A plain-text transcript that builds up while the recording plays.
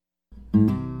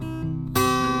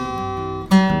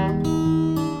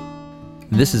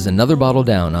This is Another Bottle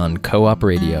Down on Co-op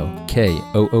Radio,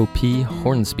 KOOP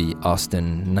Hornsby,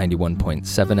 Austin 91.7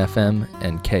 FM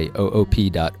and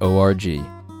KOOP.org.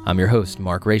 I'm your host,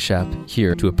 Mark Rayshap,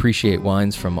 here to appreciate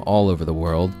wines from all over the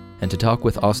world and to talk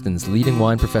with Austin's leading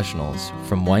wine professionals,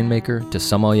 from winemaker to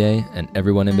sommelier and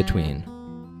everyone in between.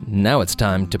 Now it's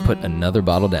time to put another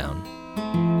bottle down.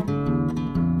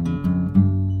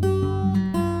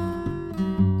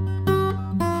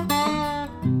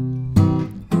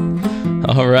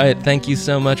 All right, thank you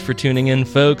so much for tuning in,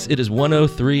 folks. It is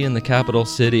 1:03 in the capital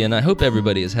city, and I hope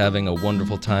everybody is having a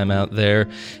wonderful time out there,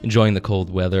 enjoying the cold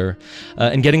weather,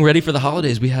 and getting ready for the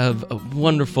holidays. We have a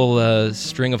wonderful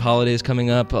string of holidays coming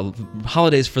up,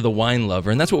 holidays for the wine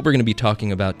lover, and that's what we're going to be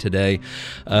talking about today.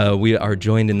 We are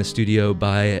joined in the studio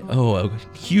by, a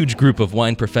huge group of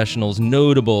wine professionals,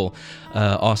 notable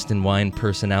Austin wine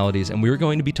personalities, and we're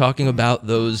going to be talking about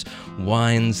those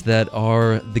wines that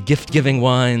are the gift-giving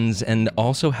wines, and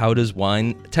also how does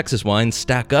Texas wine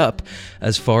stack up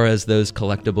as far as those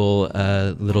collectible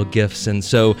little gifts. And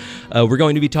so we're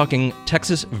going to be talking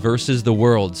Texas versus the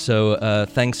world. So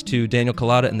thanks to Daniel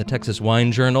Collada and the Texas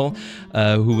Wine Journal,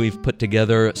 who we've put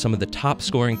together some of the top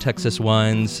scoring Texas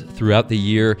wines throughout the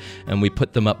year, and we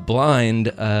put them up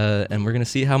blind, and we're going to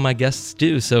see how my guests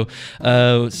do. So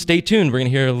stay tuned. We're going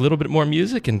to hear a little bit more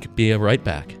music and be right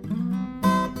back.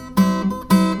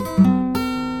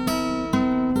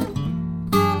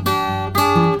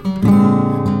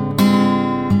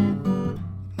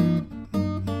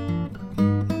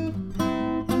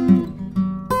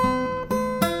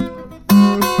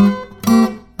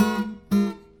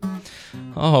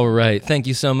 All right. Thank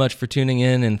you so much for tuning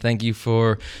in, and thank you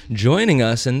for joining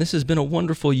us. And this has been a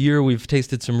wonderful year. We've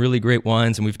tasted some really great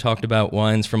wines, and we've talked about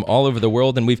wines from all over the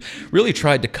world, and we've really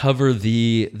tried to cover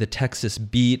the Texas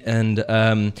beat and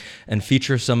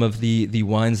feature some of the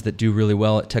wines that do really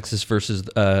well at Texas versus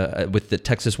with the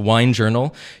Texas Wine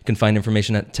Journal. You can find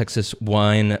information at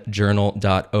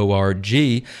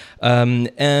texaswinejournal.org.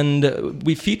 And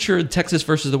we featured Texas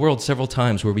versus the world several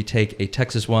times, where we take a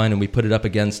Texas wine and we put it up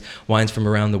against wines from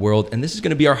around the world, and this is going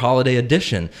to be our holiday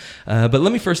edition. But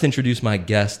let me first introduce my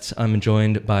guests. I'm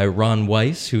joined by Ron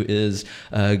Weiss, who is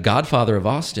godfather of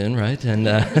Austin, right?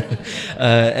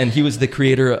 And he was the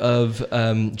creator of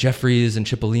Jeffrey's and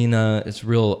Cipollina. It's a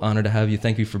real honor to have you.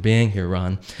 Thank you for being here,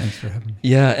 Ron. Thanks for having me.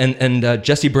 Yeah, and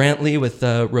Jesse Brantley with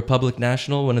Republic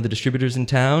National, one of the distributors in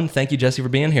town. Thank you, Jesse, for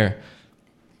being here.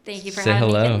 Thank you for Say having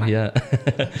hello. me. Yeah.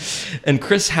 And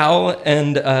Chris Howell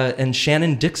and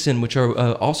Shannon Dixon, which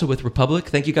are also with Republic.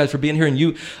 Thank you guys for being here. And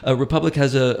you, Republic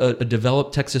has a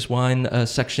developed Texas wine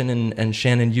section, and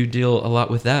Shannon, you deal a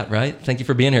lot with that, right? Thank you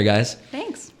for being here, guys.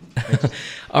 Thanks.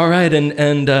 All right, and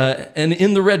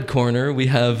in the red corner we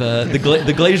have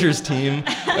the Glazers team.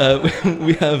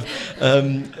 We have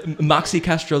Moxie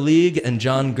Castro League and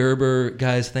John Gerber.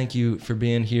 Guys, thank you for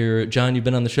being here. John, you've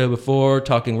been on the show before,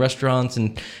 talking restaurants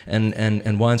and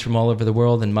wines from all over the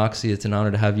world. And Moxie, it's an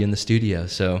honor to have you in the studio.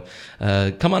 So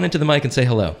come on into the mic and say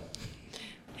hello.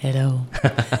 Hello.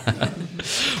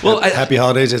 Well, happy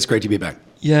holidays. It's great to be back.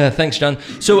 Yeah, thanks, John.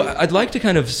 So I'd like to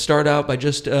kind of start out by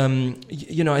just, I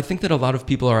think that a lot of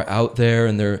people are out there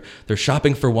and they're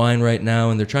shopping for wine right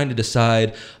now, and they're trying to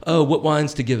decide, what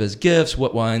wines to give as gifts,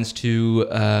 what wines to,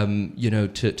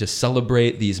 to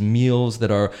celebrate these meals that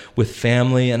are with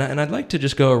family. And I'd like to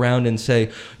just go around and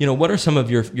say, what are some of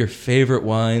your favorite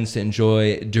wines to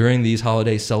enjoy during these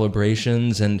holiday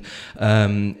celebrations, and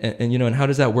how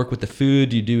does that work with the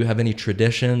food? Do you have any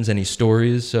traditions, any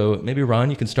stories? So maybe Ron,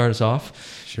 you can start us off.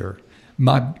 Sure.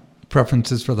 My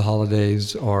preferences for the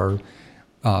holidays are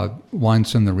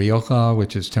wines from the Rioja,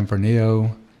 which is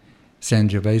Tempranillo,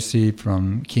 Sangiovese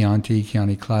from Chianti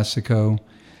Classico.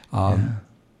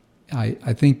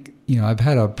 I think, I've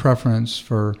had a preference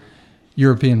for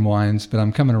European wines, but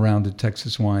I'm coming around to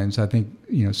Texas wines. I think,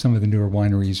 some of the newer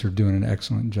wineries are doing an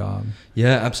excellent job.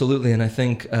 Yeah, absolutely. And I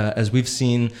think as we've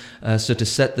seen, so to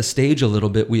set the stage a little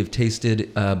bit, we have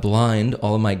tasted blind.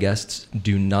 All of my guests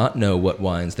do not know what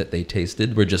wines that they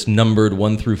tasted. We're just numbered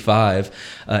 1 through 5.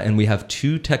 And we have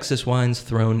 2 Texas wines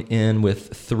thrown in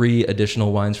with 3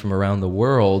 additional wines from around the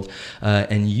world.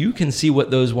 And you can see what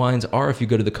those wines are if you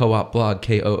go to the Co-op blog,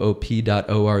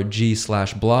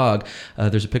 koop.org/blog.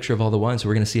 There's a picture of all the wines, so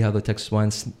we're going to see how the Texas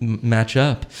wines match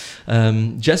up.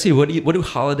 Jesse, what do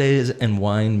holidays and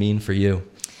wine mean for you?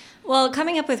 Well,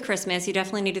 coming up with Christmas, you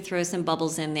definitely need to throw some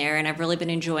bubbles in there, and I've really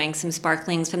been enjoying some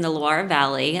sparklings from the Loire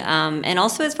Valley. And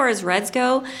also, as far as reds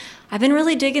go, I've been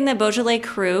really digging the Beaujolais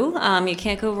Cru. You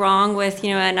can't go wrong with,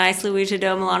 a nice Louis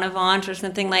Jadot Milanavant or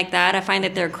something like that. I find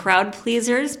that they're crowd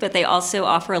pleasers, but they also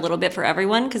offer a little bit for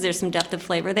everyone because there's some depth of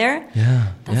flavor there.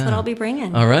 Yeah. That's what I'll be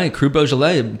bringing. All right. Cru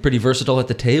Beaujolais, pretty versatile at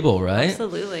the table, right?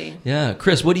 Absolutely. Yeah.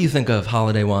 Chris, what do you think of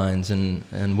holiday wines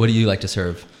and what do you like to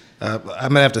serve? I'm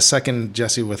going to have to second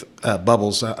Jesse with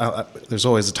bubbles. There's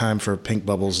always a time for pink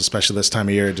bubbles, especially this time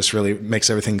of year. It just really makes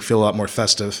everything feel a lot more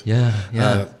festive.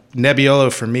 Yeah.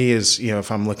 Nebbiolo for me is,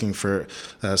 if I'm looking for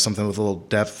something with a little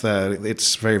depth,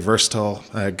 it's very versatile.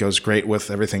 It goes great with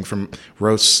everything from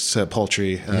roasts to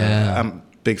poultry. I'm a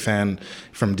big fan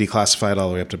from declassified all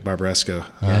the way up to Barbaresco.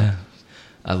 Yeah.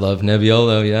 I love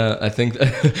Nebbiolo. Yeah, I think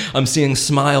I'm seeing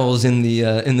smiles in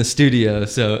the studio.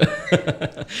 So,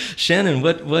 Shannon,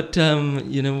 what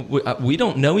we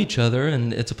don't know each other,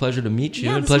 and it's a pleasure to meet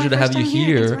you. Yeah, a pleasure to have you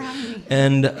here. Thanks for having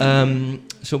me. And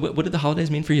so, what did the holidays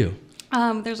mean for you?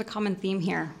 There's a common theme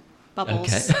here.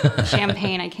 Bubbles, Okay.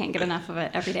 champagne. I can't get enough of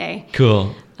it every day.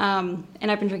 Cool. And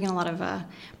I've been drinking a lot of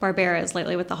Barberas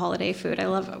lately with the holiday food. I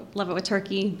love it with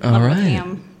turkey. All love it right. with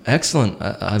ham. Excellent.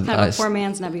 Kind of a poor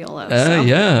man's Nebbiolo.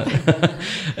 Yeah.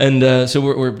 And so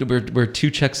we're two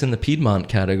checks in the Piedmont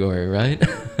category, right?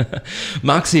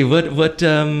 Moxie, what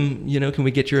can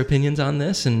we get your opinions on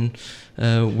this and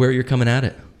where you're coming at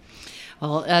it?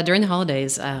 Well, during the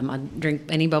holidays, I drink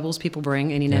any bubbles people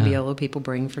bring, any Nebbiolo people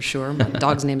bring for sure. My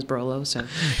dog's name's Brolo, so.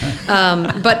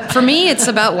 But for me, it's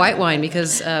about white wine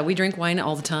because we drink wine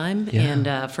all the time. Yeah.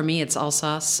 And for me, it's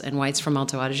Alsace and whites from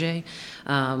Alto Adige,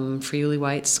 Friuli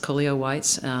whites, Collio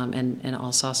whites, and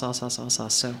Alsace.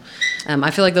 So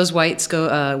I feel like those whites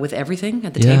go with everything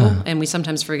at the table. And we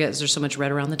sometimes forget there's so much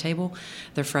red around the table.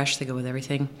 They're fresh. They go with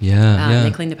everything. Yeah. They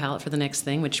clean the palate for the next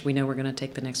thing, which we know we're going to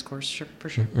take the next course for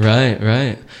sure. Right.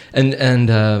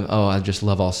 And I just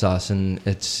love Alsace, and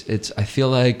it's I feel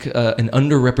like an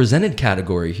underrepresented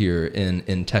category here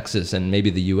in Texas and maybe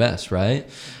the U.S. Right?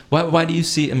 Why do you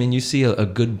see? I mean, you see a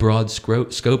good broad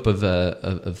scope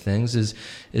of things.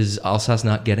 Is Alsace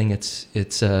not getting its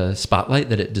spotlight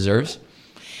that it deserves?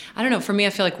 I don't know. For me, I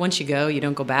feel like once you go, you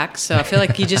don't go back. So I feel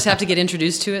like you just have to get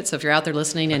introduced to it. So if you're out there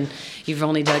listening and you've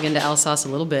only dug into Alsace a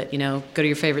little bit, go to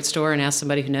your favorite store and ask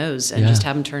somebody who knows and just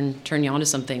have them turn you on to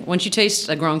something. Once you taste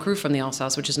a Grand Cru from the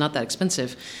Alsace, which is not that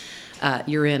expensive,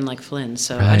 you're in like Flynn.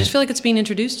 So I just feel like it's being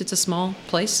introduced. It's a small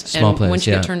place. Once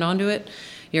you get turned on to it,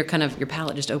 your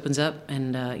palate just opens up,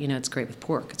 and it's great with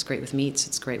pork. It's great with meats.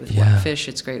 It's great with fish.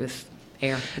 It's great with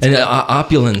air. And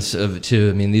opulence too.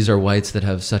 I mean, these are whites that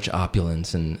have such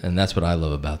opulence, and that's what I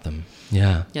love about them.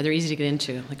 Yeah. Yeah, they're easy to get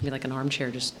into. It can be like an armchair.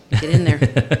 Just get in there.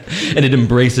 And it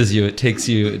embraces you. It takes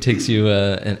you,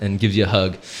 and gives you a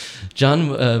hug.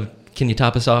 John, can you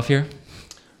top us off here?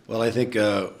 Well, I think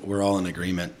we're all in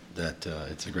agreement that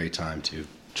it's a great time to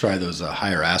try those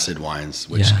higher acid wines,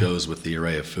 which goes with the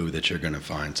array of food that you're going to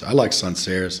find. So I like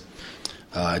Sancerres.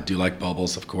 I do like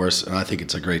bubbles, of course, and I think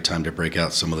it's a great time to break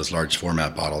out some of those large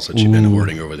format bottles that you've been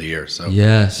awarding over the years. So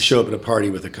you show up at a party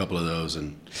with a couple of those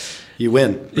and you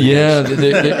win. Yeah,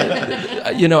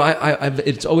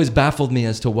 it's always baffled me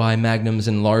as to why magnums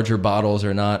in larger bottles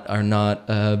are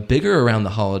not bigger around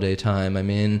the holiday time. I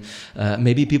mean,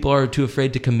 maybe people are too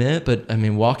afraid to commit, but I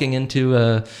mean, walking into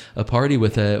a party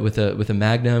with a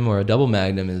magnum or a double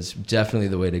magnum is definitely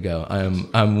the way to go.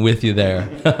 I'm with you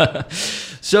there.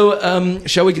 So,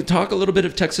 shall we talk a little bit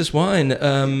of Texas wine?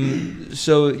 The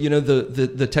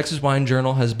Texas Wine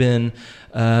Journal has been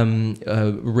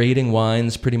rating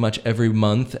wines pretty much every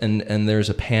month, and there's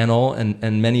a panel,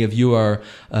 and many of you are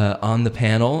on the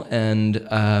panel,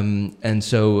 and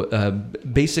so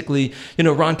basically,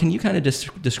 Ron, can you kind of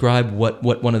describe what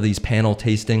one of these panel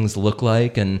tastings look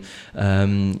like? And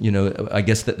I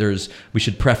guess that we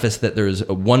should preface that there's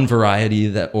one variety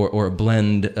that or a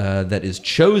blend that is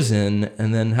chosen,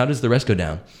 and then how does the rest go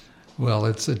down? Well,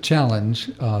 it's a challenge.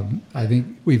 I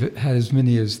think we've had as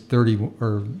many as 30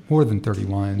 or more than 30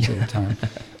 wines at a time.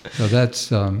 So that's,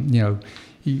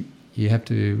 you have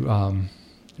to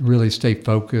really stay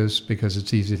focused because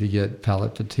it's easy to get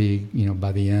palate fatigue,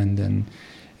 by the end and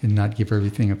not give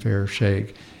everything a fair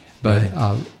shake. But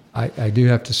I do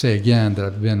have to say again that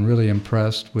I've been really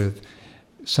impressed with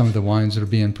some of the wines that are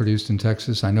being produced in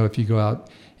Texas. I know if you go out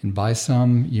and buy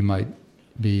some, you might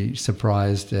be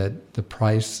surprised at the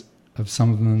price of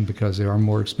some of them because they are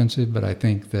more expensive, but I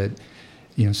think that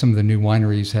some of the new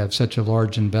wineries have such a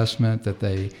large investment that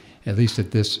they, at least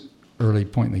at this early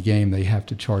point in the game, they have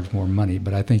to charge more money.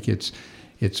 But I think it's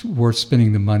worth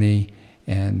spending the money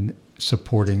and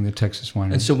supporting the Texas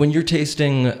wineries. And so when you're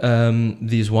tasting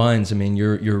these wines, I mean,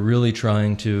 you're really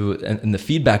trying to, and the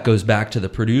feedback goes back to the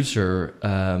producer,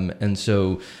 and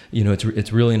so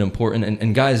it's really an important.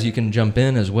 And guys, you can jump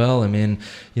in as well. I mean,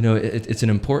 it's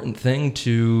an important thing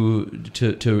to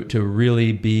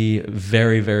really be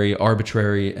very, very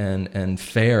arbitrary and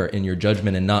fair in your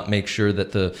judgment, and not make sure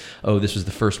that this was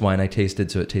the first wine I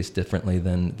tasted, so it tastes differently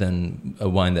than a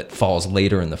wine that falls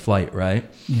later in the flight, right?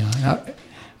 Yeah.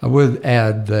 I would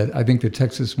add that I think the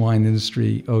Texas wine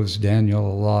industry owes Daniel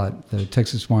a lot. The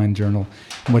Texas Wine Journal,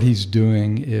 what he's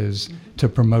doing is to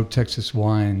promote Texas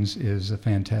wines is a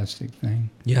fantastic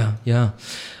thing. Yeah.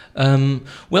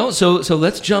 Well, so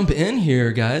let's jump in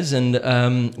here, guys.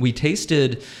 And we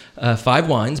tasted 5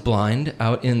 wines blind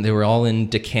they were all in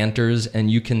decanters,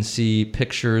 and you can see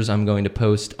pictures I'm going to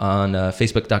post on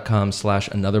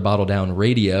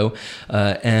facebook.com/anotherbottledownradio,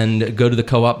 and go to the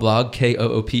Co-op blog,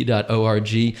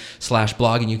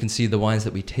 koop.org/blog, and you can see the wines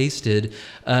that we tasted.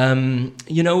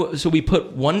 So we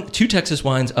put 2 Texas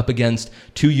wines up against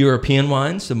 2 European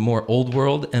wines, some more old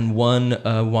world, and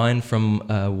 1 wine from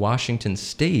Washington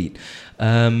State.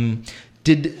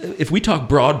 If we talk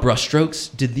broad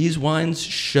brushstrokes, did these wines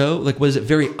show, was it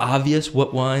very obvious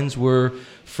what wines were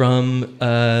from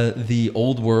the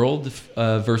old world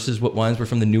versus what wines were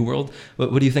from the new world?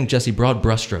 What do you think, Jesse, broad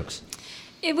brushstrokes?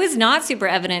 It was not super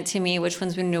evident to me which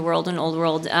ones were New World and Old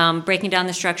World. Breaking down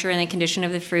the structure and the condition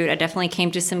of the fruit, I definitely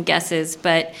came to some guesses,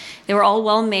 but they were all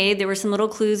well made. There were some little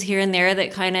clues here and there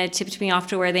that kind of tipped me off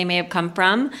to where they may have come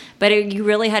from, but you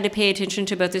really had to pay attention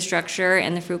to both the structure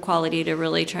and the fruit quality to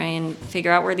really try and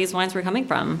figure out where these wines were coming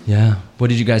from. Yeah. What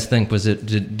did you guys think?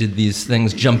 Did these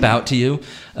things jump out to you?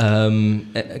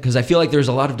 Because I feel like there's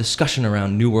a lot of discussion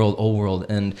around New World, Old World,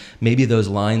 and maybe those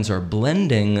lines are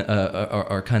blending,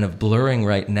 are kind of blurring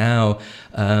right now.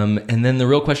 And then the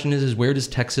real question is where does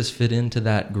Texas fit into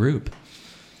that group?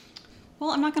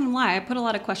 Well, I'm not going to lie. I put a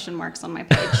lot of question marks on my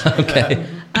page. Okay.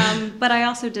 But I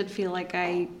also did feel like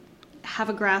I have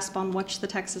a grasp on which the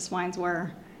Texas wines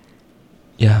were.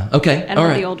 Yeah. Okay. And all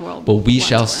what right. the Old World Well, we wines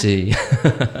shall were. see.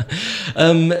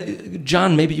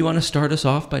 John, maybe you want to start us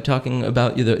off by talking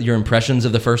about your impressions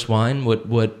of the first wine.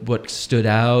 What stood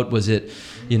out? Was it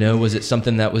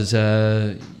something that was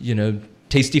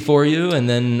tasty for you? And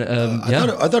then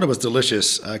I thought it was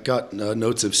delicious. I got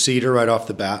notes of cedar right off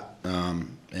the bat,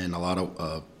 and a lot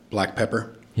of black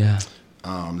pepper. Yeah.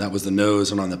 That was the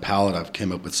nose, and on the palate I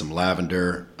came up with some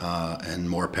lavender and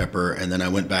more pepper, and then I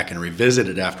went back and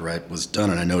revisited after I was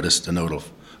done, and I noticed a note of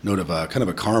kind of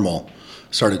a caramel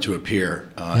started to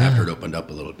appear after it opened up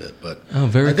a little bit. But I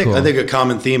think a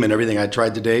common theme in everything I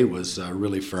tried today was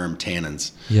really firm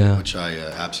tannins, which I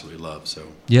absolutely love. So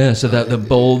that the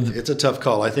bold. It's a tough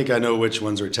call. I think I know which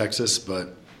ones are Texas,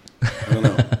 but I don't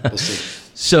know. We'll see.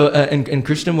 So, and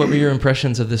Kristen, what were your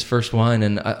impressions of this first wine?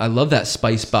 And I love that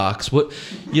spice box.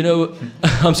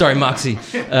 I'm sorry, Moxie.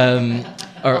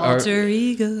 Alter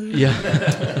ego.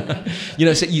 Yeah.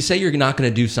 So you say you're not going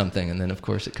to do something, and then of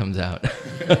course it comes out.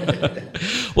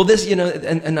 Well, this,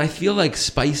 and I feel like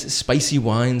spicy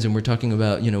wines, and we're talking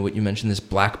about, what you mentioned, this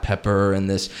black pepper and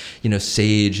this,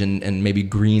 sage and maybe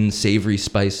green savory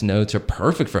spice notes are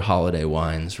perfect for holiday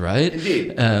wines, right?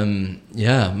 Indeed.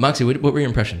 Moxie, what were your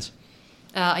impressions?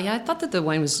 I thought that the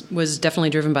wine was definitely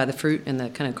driven by the fruit and the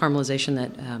kind of caramelization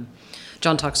that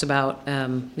John talks about.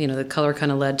 The color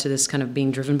kind of led to this kind of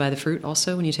being driven by the fruit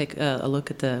also when you take a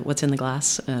look at what's in the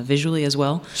glass visually as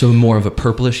well. So more of a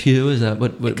purplish hue, is that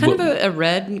what? Kind of a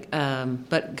red,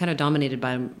 but kind of dominated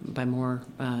by more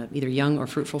either young or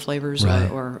fruitful flavors,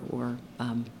 right. or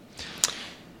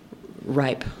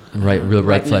ripe. Real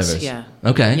ripe flavors. Yeah.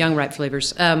 Okay. Young, ripe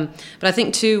flavors. But I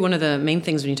think, too, one of the main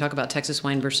things when you talk about Texas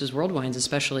wine versus world wines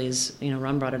especially is,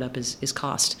 Ron brought it up, is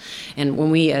cost. And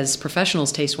when we as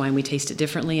professionals taste wine, we taste it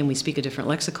differently and we speak a different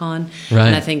lexicon. Right.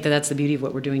 And I think that's the beauty of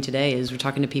what we're doing today is we're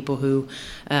talking to people who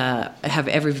have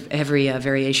every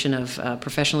variation of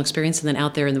professional experience, and then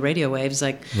out there in the radio waves,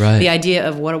 like the idea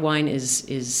of what a wine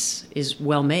is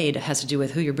well made has to do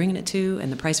with who you're bringing it to and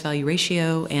the price value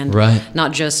ratio, and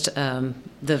not just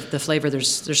the flavor.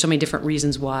 There's so many different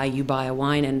reasons why you buy a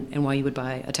wine and why you would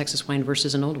buy a Texas wine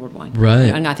versus an Old World wine. Right.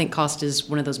 And I think cost is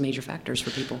one of those major factors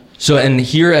for people. So, and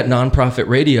here at Nonprofit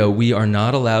Radio, we are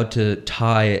not allowed to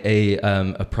tie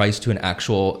a price to an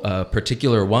actual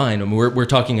particular wine. I mean, we're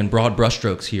talking in broad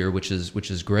brushstrokes here, which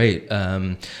is great.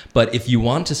 But if you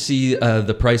want to see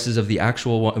the prices of the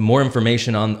actual more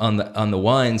information on the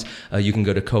wines, you can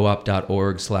go to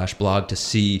coop.org/blog to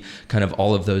see kind of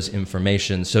all of those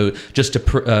information. So just to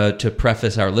to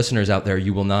preface our listeners out there,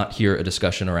 you will not hear a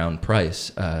discussion around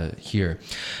price here.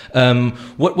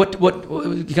 What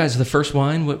you guys, the first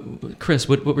wine? Chris,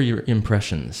 what were your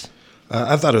impressions?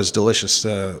 I thought it was delicious.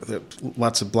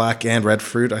 Lots of black and red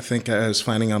fruit, I think I was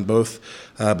finding on both,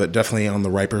 but definitely on the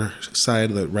riper side,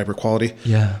 the riper quality.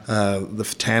 Yeah. The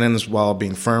tannins, while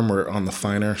being firm, were on the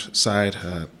finer side,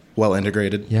 well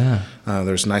integrated. Yeah.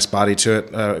 There's a nice body to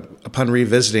it. Upon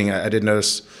revisiting, I did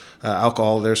notice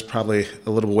alcohol. There's probably a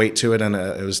little weight to it, and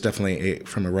it was definitely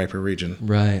from a riper region.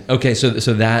 Right. Okay. So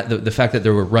that the fact that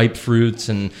there were ripe fruits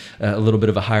and a little bit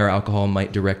of a higher alcohol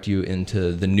might direct you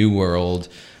into the New World.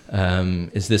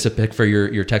 Is this a pick for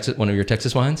your Texas, one of your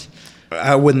Texas wines?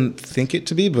 I wouldn't think it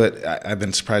to be, but I've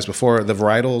been surprised before. The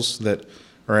varietals that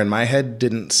are in my head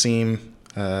didn't seem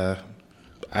out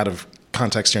of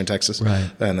context here in Texas.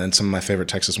 Right. And then some of my favorite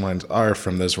Texas wines are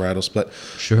from those varietals. But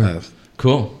sure.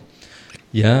 Cool.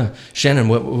 Yeah. Shannon,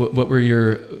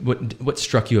 what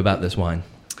struck you about this wine?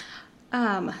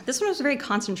 This one was very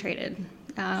concentrated,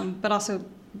 but also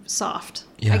soft.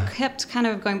 Yeah. I kept kind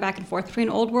of going back and forth between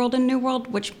Old World and New World,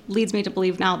 which leads me to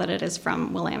believe now that it is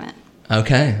from Willamette.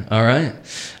 Okay. All right.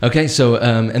 Okay. So,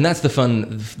 and that's the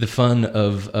fun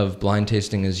of blind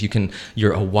tasting is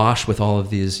you're awash with all of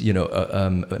these,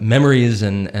 memories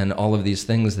and all of these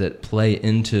things that play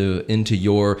into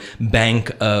your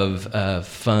bank of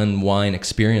fun wine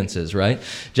experiences, right?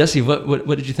 Jesse, what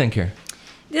did you think here?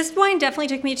 This wine definitely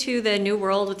took me to the New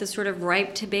World with this sort of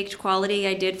ripe to baked quality.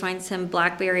 I did find some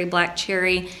blackberry, black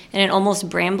cherry, and an almost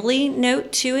brambly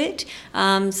note to it.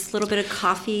 Just a little bit of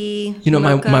coffee.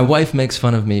 Mocha. My wife makes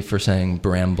fun of me for saying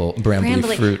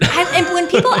brambly fruit. And when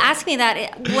people ask me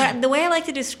that, the way I like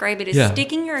to describe it is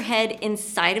sticking your head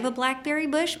inside of a blackberry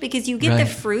bush, because you get the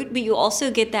fruit, but you also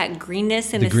get that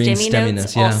greenness and the green stemmy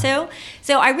notes yeah. also.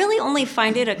 So I really only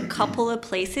find it a couple of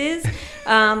places.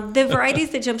 The varieties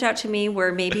that jumped out to me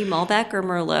were maybe Malbec or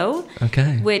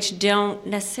Merlot, which don't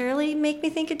necessarily make me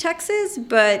think of Texas,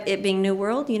 but it being New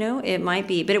World, it might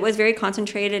be. But it was very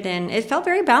concentrated and it felt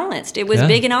very balanced. It was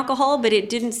big in alcohol, but it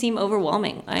didn't seem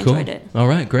overwhelming. I enjoyed it. All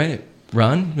right, great.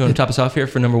 Ron, you want to top us off here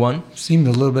for number one? Seemed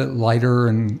a little bit lighter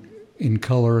and in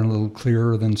color and a little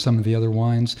clearer than some of the other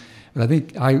wines. But I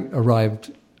think I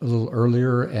arrived a little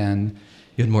earlier and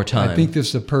you had more time. I think this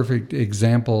is a perfect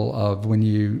example of when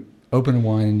you open a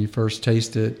wine and you first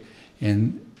taste it,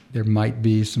 and there might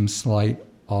be some slight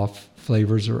off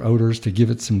flavors or odors, to give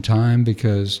it some time,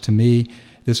 because to me,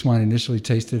 this wine initially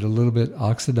tasted a little bit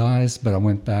oxidized, but I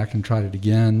went back and tried it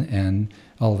again, and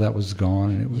all of that was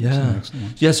gone, and it was an excellent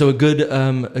one. Yeah, so a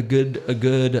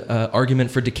good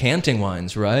argument for decanting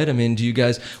wines, right? I mean, do you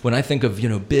guys, when I think of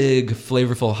big,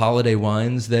 flavorful holiday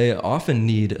wines, they often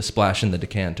need a splash in the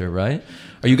decanter, right?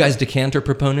 Are you guys decanter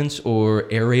proponents or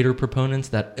aerator proponents?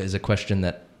 That is a question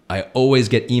that I always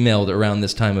get emailed around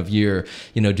this time of year.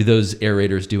 Do those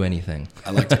aerators do anything?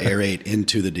 I like to aerate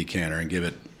into the decanter and give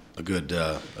it a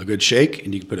good shake,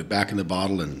 and you can put it back in the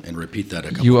bottle and repeat that a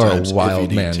couple times. You are a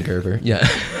wild man, Gerber. Yeah.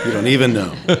 You don't even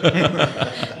know.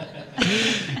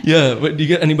 Yeah.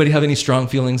 Do anybody have any strong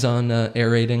feelings on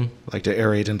aerating? I like to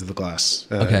aerate into the glass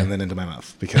and then into my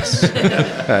mouth, because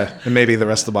and maybe the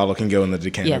rest of the bottle can go in the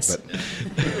decanter. Yes.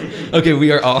 But Okay,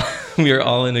 we are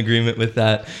all in agreement with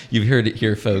that. You've heard it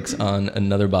here, folks, on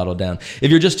Another Bottle Down. If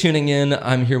you're just tuning in,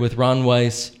 I'm here with Ron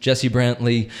Weiss, Jesse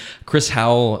Brantley, Chris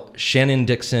Howell, Shannon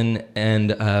Dixon,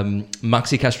 and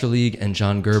Moxie Castroleague and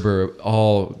John Gerber,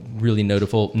 all really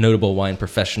notable wine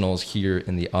professionals here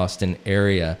in the Austin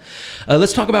area.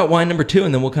 Let's talk about wine number 2,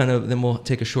 and then we'll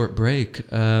take a short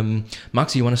break.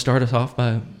 Moxie, you want to start us off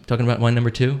by talking about wine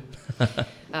number 2?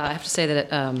 I have to say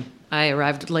that I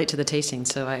arrived late to the tasting,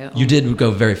 so You did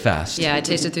go very fast. Yeah, I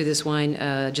tasted through this wine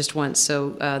just once.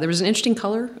 So there was an interesting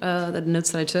color, the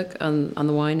notes that I took on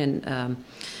the wine, and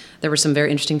there were some very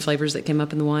interesting flavors that came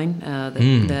up in the wine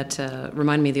that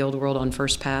reminded me of the Old World on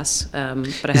first pass.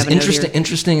 But I have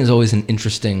interesting is always an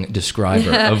interesting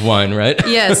describer of wine, right?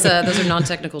 Yes, those are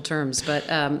non-technical terms, but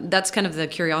that's kind of the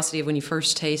curiosity of when you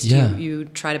first taste. You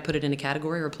try to put it in a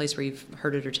category or a place where you've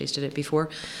heard it or tasted it before.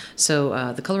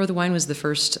 So the color of the wine was the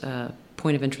first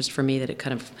point of interest for me, that it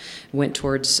kind of went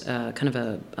towards kind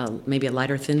of maybe a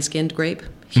lighter thin-skinned grape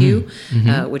hue,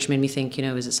 which made me think,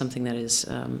 is it something that is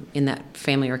in that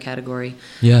family or category,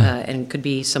 and could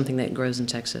be something that grows in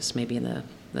Texas, maybe in the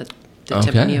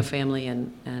Tempranillo family,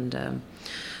 and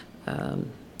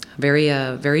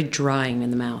very drying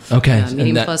in the mouth. Okay,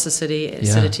 medium plus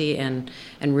acidity, and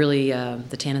really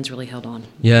the tannins really held on.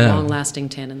 Yeah, long-lasting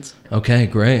tannins. Okay,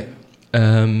 great.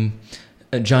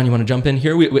 John, you want to jump in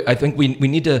here? I think we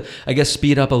need to, I guess,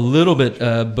 speed up a little bit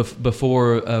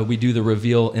before we do the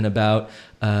reveal in about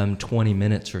 20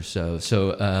 minutes or so.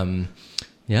 So,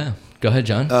 yeah, go ahead,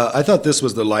 John. I thought this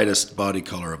was the lightest body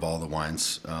color of all the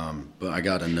wines, but I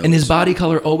got a note. And is body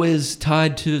color always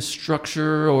tied to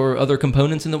structure or other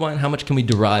components in the wine? How much can we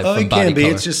derive from body color? It can be.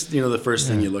 It's just, the first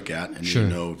thing you look at, and Sure. you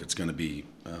know if it's going to be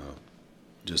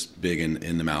just big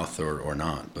in the mouth or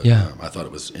not. But Yeah. I thought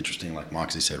it was interesting, like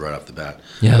Moxie said right off the bat.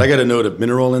 Yeah. But I got a note of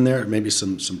mineral in there, maybe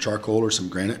some charcoal or some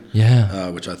granite. Yeah.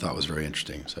 Which I thought was very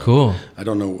interesting. So Cool. I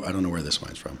don't know where this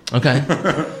wine's from. Okay.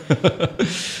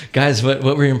 Guys, what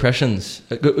were your impressions?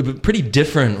 Pretty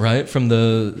different, right, from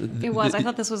the... It was. I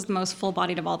thought this was the most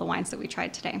full-bodied of all the wines that we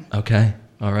tried today. Okay.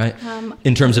 All right.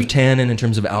 In terms of tannin, in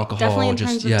terms of alcohol? Definitely in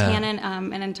terms of tannin,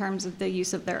 and in terms of the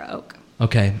use of their oak.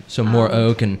 Okay, so more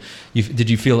oak, and did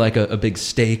you feel like a big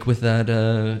steak with that,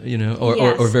 Yes, or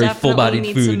very definitely full-bodied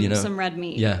need food, some red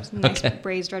meat. Yeah, Some nice okay.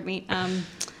 braised red meat. And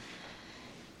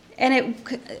it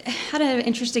had an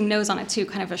interesting nose on it too,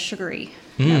 kind of a sugary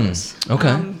nose.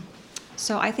 Okay.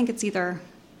 So I think it's either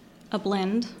a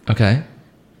blend. Okay.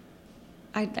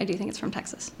 I do think it's from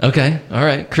Texas. Okay, all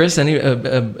right. Chris, any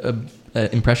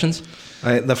impressions?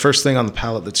 The first thing on the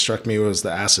palate that struck me was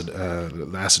the acid.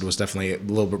 The acid was definitely a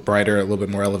little bit brighter, a little bit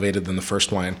more elevated than the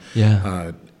first wine.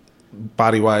 Yeah.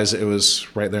 Body-wise, it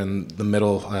was right there in the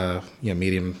middle,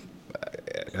 medium.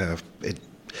 It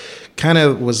kind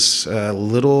of was a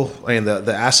little.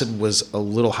 The acid was a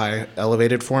little high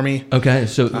elevated for me. Okay,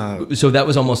 so that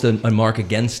was almost a mark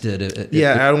against it.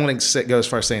 I don't want to go as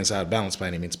far as saying it's out of balance by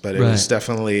any means, but it was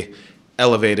definitely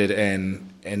elevated and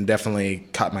definitely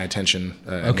caught my attention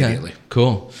immediately. Okay,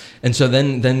 cool. And so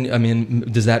then I mean,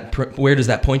 where does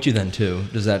that point you then to?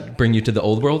 Does that bring you to the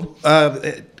old world?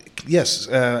 Yes,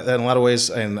 in a lot of ways,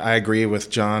 and I agree with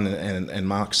John and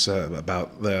Mox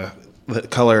about the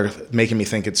color making me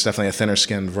think it's definitely a thinner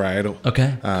skinned varietal.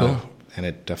 Okay, cool. And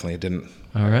it definitely didn't.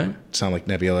 All right. Sound like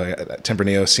Nebbiolo.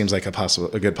 Tempranillo seems like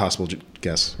a good possible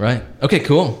guess. Right. Okay,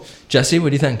 cool. Jesse, what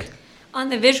do you think? On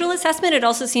the visual assessment, it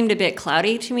also seemed a bit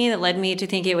cloudy to me. That led me to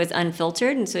think it was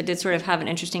unfiltered, and so it did sort of have an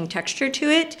interesting texture to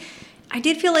it. I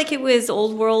did feel like it was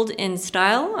old world in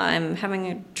style. I'm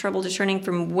having trouble discerning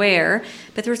from where,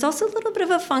 but there was also a little bit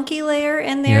of a funky layer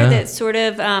in there that sort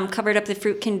of covered up the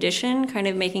fruit condition, kind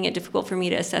of making it difficult for me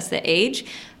to assess the age.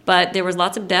 But there was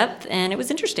lots of depth, and it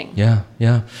was interesting. Yeah.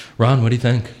 Ron, what do you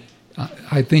think?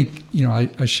 I think,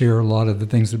 I share a lot of the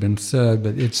things that have been said,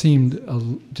 but it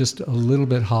seemed just a little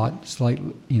bit hot,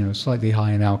 slightly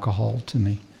high in alcohol to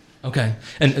me. Okay,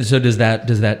 and so does that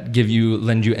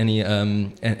lend you any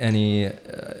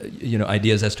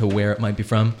ideas as to where it might be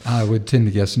from? I would tend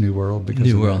to guess New World because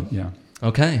New of World. that, yeah.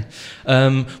 Okay.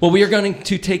 Well, we are going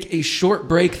to take a short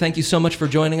break. Thank you so much for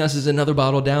joining us. This is Another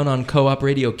Bottle Down on Co-op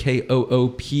Radio,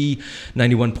 KOOP 91.7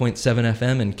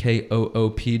 FM and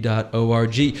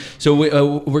KOOP.org. So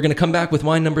we're going to come back with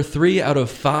wine number 3 out of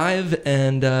 5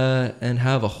 and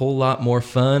have a whole lot more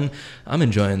fun. I'm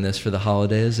enjoying this for the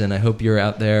holidays, and I hope you're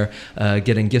out there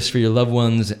getting gifts for your loved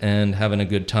ones and having a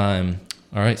good time.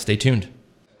 All right, stay tuned.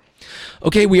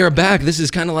 Okay, we are back. This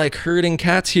is kind of like herding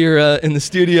cats here in the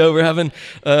studio. We're having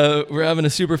a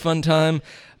super fun time.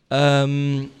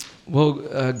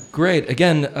 Great.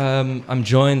 Again, I'm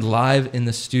joined live in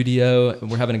the studio.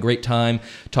 We're having a great time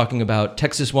talking about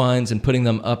Texas wines and putting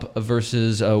them up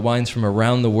versus wines from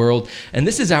around the world. And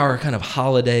this is our kind of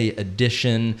holiday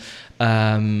edition.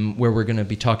 Where we're going to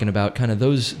be talking about kind of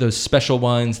those special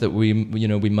wines that we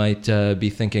might be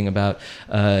thinking about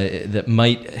that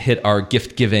might hit our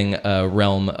gift giving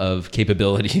realm of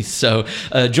capabilities. So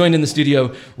joined in the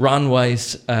studio, Ron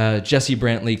Weiss, Jesse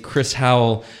Brantley, Chris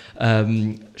Howell,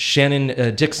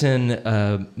 Shannon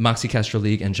Dixon, Moxie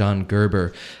Castro-League, and John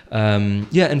Gerber.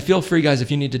 And feel free, guys,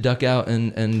 if you need to duck out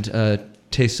and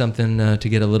taste something to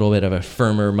get a little bit of a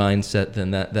firmer mindset, then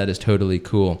that is totally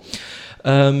cool.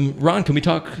 Ron,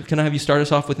 can I have you start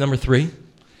us off with number 3?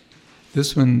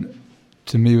 This one,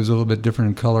 to me, was a little bit different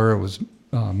in color. It was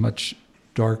much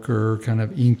darker, kind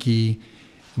of inky.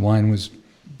 The wine was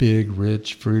big,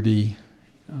 rich, fruity.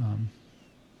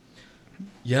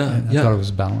 I thought it was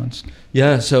balanced.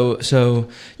 Yeah, so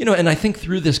and I think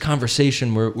through this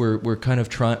conversation, we're kind of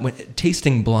trying.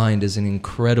 Tasting blind is an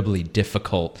incredibly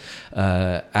difficult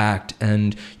act,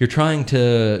 and you're trying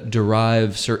to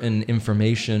derive certain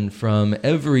information from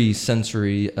every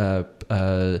sensory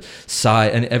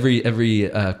side and every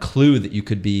clue that you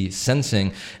could be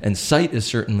sensing. And sight is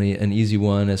certainly an easy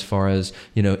one as far as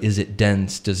is it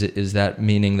dense? Is that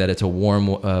meaning that it's a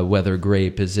warm weather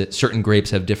grape? Is it certain grapes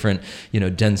have different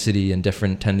density and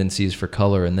different tendencies for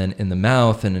color. And then in the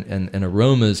mouth and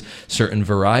aromas, certain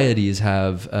varieties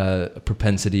have a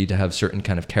propensity to have certain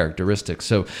kind of characteristics.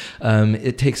 So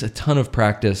it takes a ton of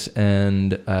practice,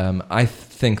 and I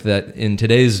think that in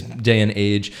today's day and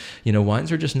age,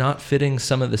 wines are just not fitting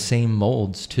some of the same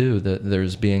molds too.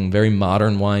 There's being very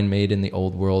modern wine made in the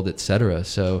old world, etc.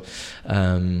 So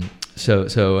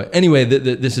anyway,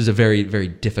 this is a very, very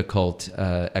difficult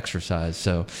exercise.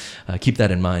 So keep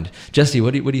that in mind. Jesse,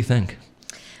 what do you think?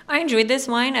 I enjoyed this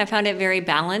wine. I found it very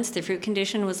balanced. The fruit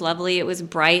condition was lovely. It was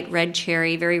bright red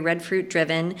cherry, very red fruit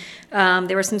driven.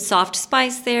 There was some soft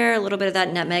spice there, a little bit of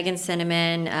that nutmeg and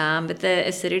cinnamon, but the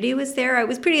acidity was there. It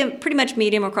was pretty much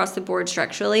medium across the board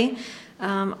structurally.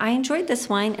 I enjoyed this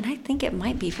wine, and I think it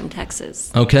might be from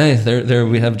Texas. Okay, there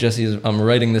we have Jesse's. I'm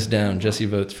writing this down. Jesse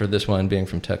votes for this wine being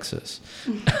from Texas.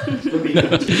 Maybe.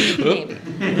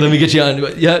 Let me get you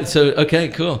on. Yeah. So okay,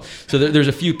 cool. So there's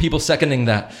a few people seconding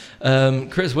that.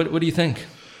 Chris, what do you think?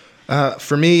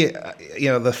 For me,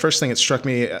 the first thing that struck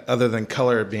me, other than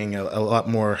color being a lot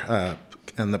more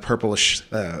in the purplish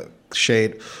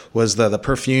shade, was the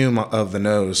perfume of the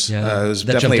nose. Yeah, it was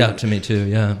that definitely jumped out to me too.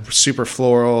 Yeah, super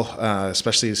floral,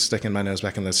 especially sticking my nose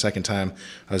back in the second time.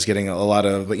 I was getting a lot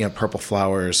of purple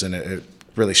flowers, and it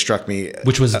really struck me.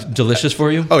 Which was delicious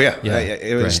for you? Oh yeah, yeah.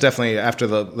 It was definitely, after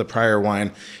the prior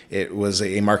wine, it was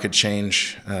a market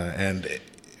change, and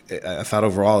I thought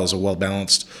overall it was a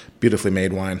well-balanced, beautifully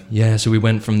made wine. Yeah, so we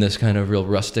went from this kind of real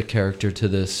rustic character to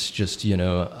this just,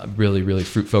 really, really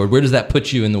fruit-forward. Where does that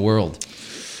put you in the world?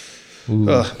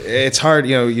 It's hard,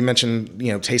 you mentioned,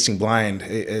 tasting blind.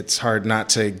 It's hard not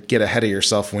to get ahead of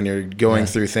yourself when you're going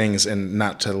through things, and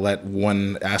not to let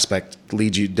one aspect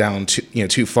lead you down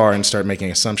too far and start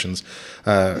making assumptions.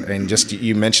 And just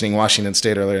you mentioning Washington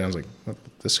State earlier, and I was like, well,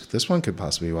 this one could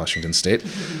possibly be Washington State.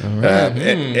 Right.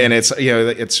 And it's,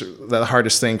 it's the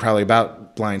hardest thing probably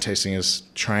about blind tasting is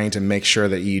trying to make sure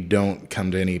that you don't come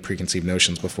to any preconceived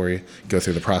notions before you go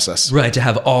through the process. Right, to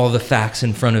have all the facts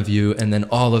in front of you, and then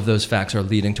all of those facts are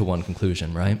leading to one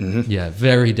conclusion, right? Mm-hmm. Yeah,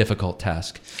 very difficult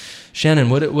task. Shannon,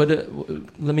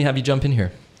 let me have you jump in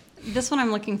here. This one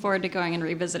I'm looking forward to going and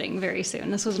revisiting very soon.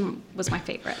 This was my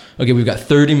favorite. Okay, we've got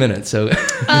 30 minutes, so...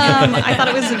 I thought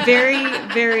it was very,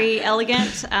 very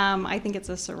elegant. I think it's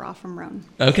a Syrah from Rhone.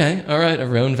 Okay, all right, a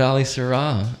Rhone Valley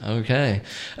Syrah. Okay.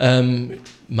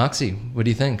 Moxie, what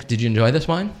do you think? Did you enjoy this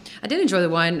wine? I did enjoy the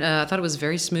wine. I thought it was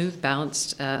very smooth,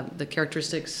 balanced. The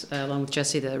characteristics, along with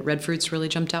Jesse, the red fruits really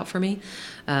jumped out for me.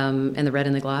 And the red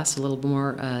in the glass, a little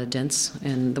more dense.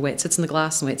 And the way it sits in the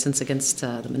glass, the way it sits against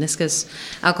the meniscus.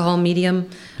 Alcohol medium.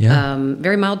 Yeah.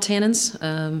 Very mild tannins,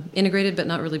 integrated but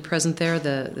not really present there.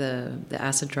 The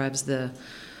acid drives the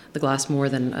glass more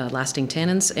than lasting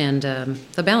tannins. And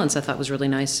the balance, I thought, was really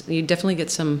nice. You definitely get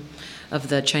some of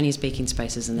the Chinese baking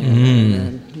spices in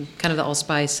there. Kind of the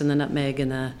allspice and the nutmeg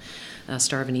and the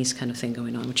star of anise kind of thing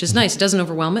going on, which is nice. It doesn't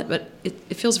overwhelm it, but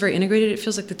it feels very integrated. It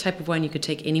feels like the type of wine you could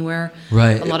take anywhere.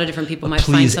 Right. A lot of different people might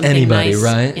find something anybody, nice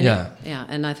right? in Yeah. it. Yeah,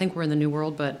 and I think we're in the New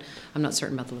World, but I'm not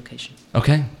certain about the location.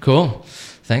 Okay, cool.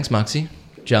 Thanks, Moxie.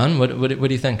 John, what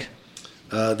do you think?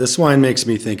 This wine makes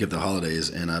me think of the holidays,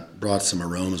 and I brought some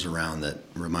aromas around that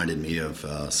reminded me of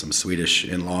some Swedish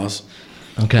in-laws.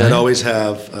 Okay. That always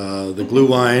have the glue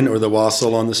wine or the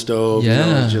wassail on the stove.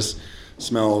 Yeah. It just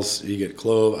smells. You get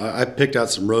clove. I picked out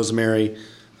some rosemary.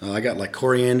 I got like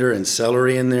coriander and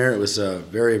celery in there. It was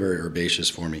very, very herbaceous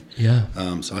for me. Yeah.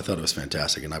 So I thought it was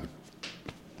fantastic, and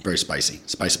very spicy.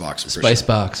 Spice box. Spice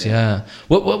box, yeah.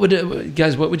 What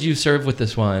would you serve with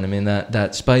this wine? I mean,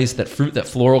 that spice, that fruit, that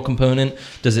floral component.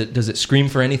 Does it scream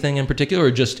for anything in particular,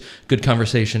 or just good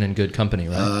conversation and good company?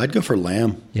 Right. I'd go for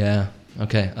lamb. Yeah.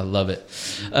 Okay, I love it.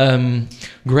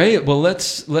 Great. Well,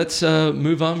 let's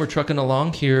move on. We're trucking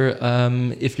along here.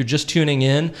 If you're just tuning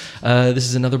in, this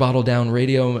is Another Bottle Down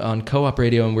Radio on Co-op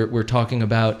Radio, and we're talking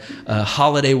about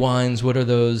holiday wines. What are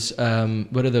those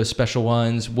special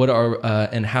wines? What are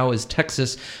and how is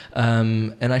Texas?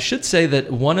 And I should say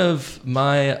that one of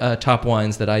my top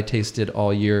wines that I tasted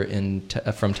all year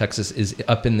from Texas is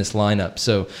up in this lineup.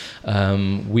 So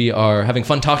we are having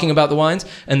fun talking about the wines,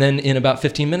 and then in about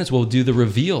 15 minutes we'll do the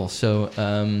reveal. So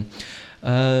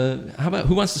how about,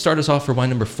 who wants to start us off for wine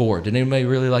number 4? Did anybody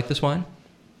really like this wine?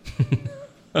 Probably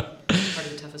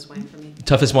the toughest wine for me.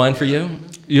 Toughest wine for you?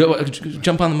 You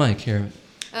jump on the mic here.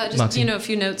 Just Moxie? a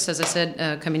few notes, as I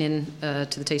said, coming in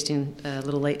to the tasting, a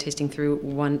little late tasting through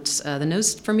once. The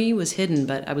nose for me was hidden,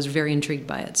 but I was very intrigued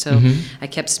by it. So I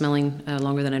kept smelling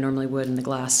longer than I normally would in the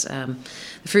glass. The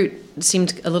fruit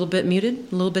seemed a little bit muted,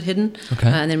 a little bit hidden. Okay.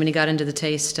 And then when he got into the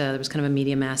taste, there was kind of a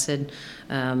medium acid.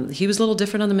 He was a little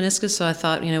different on the meniscus, so I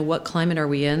thought, what climate are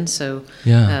we in? So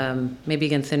maybe,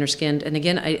 again, thinner skinned. And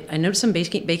again, I noticed some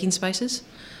baking spices.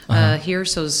 Here,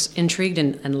 so I was intrigued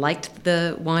and liked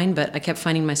the wine, but I kept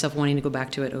finding myself wanting to go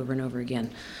back to it over and over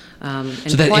again. And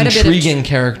so that intriguing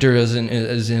character is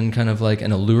in kind of like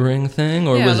an alluring thing,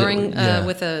 or was alluring, it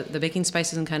with the baking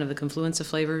spices and kind of the confluence of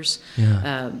flavors.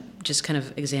 Just kind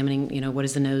of examining, what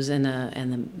is the nose and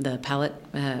the palate?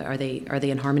 Are they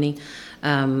in harmony?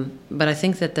 But I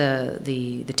think that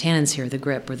the tannins here, the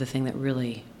grip, were the thing that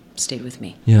really stayed with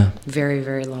me. Yeah. Very,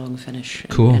 very long finish.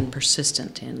 Cool. And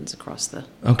persistent tannins across the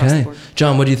board.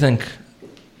 John, what do you think?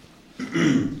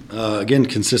 Again,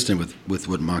 consistent with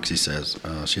what Moxie says.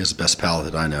 She has the best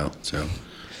palate that I know. So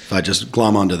if I just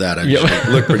glom onto that, I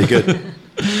look pretty good.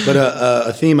 But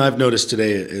a theme I've noticed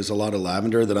today is a lot of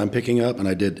lavender that I'm picking up, and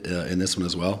I did in this one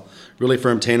as well. Really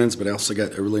firm tannins, but I also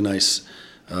got a really nice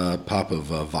pop of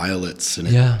violets, and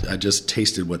I just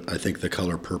tasted what I think the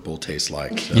color purple tastes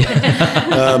like. So,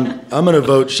 I'm going to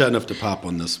vote Shut Enough to Pop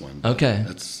on this one. Okay,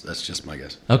 that's just my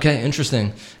guess. Okay,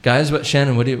 interesting, guys.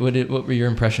 Shannon, what were your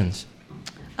impressions?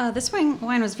 This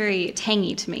wine was very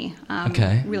tangy to me.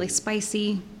 Really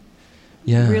spicy.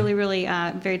 Yeah. Really, really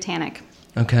very tannic.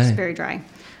 Okay. It's very dry.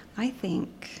 I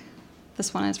think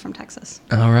this one is from Texas.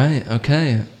 All right.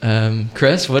 Okay.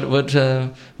 Chris, what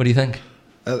do you think?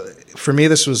 For me,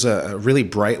 this was a really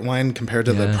bright wine compared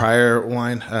to the prior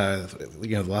wine.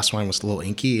 The last wine was a little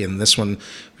inky, and this one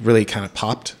really kind of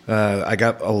popped. I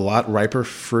got a lot riper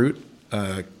fruit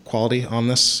quality on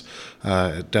this.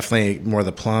 Definitely more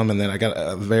the plum, and then I got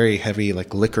a very heavy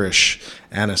licorice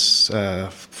anise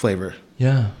flavor.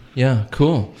 Yeah,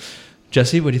 cool.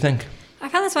 Jesse, what do you think? I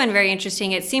found this wine very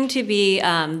interesting. It seemed to be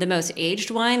the most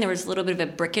aged wine. There was a little bit of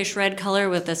a brickish red color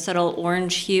with a subtle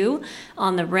orange hue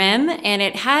on the rim, and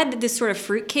it had this sort of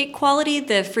fruitcake quality.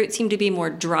 The fruit seemed to be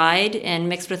more dried and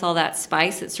mixed with all that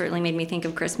spice. It certainly made me think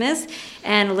of Christmas,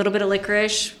 and a little bit of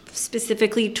licorice,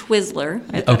 specifically Twizzler.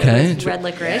 I thought it was red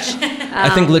licorice. I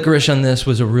think licorice on this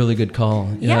was a really good call.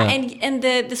 Yeah, and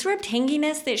the sort of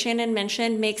tanginess that Shannon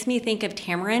mentioned makes me think of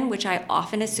tamarind, which I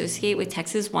often associate with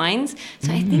Texas wines.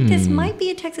 So I think this might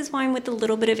be a Texas wine with a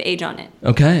little bit of age on it.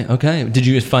 Okay. Did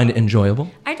you find it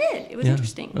enjoyable? I did. It was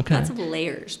interesting. Okay. Lots of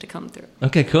layers to come through.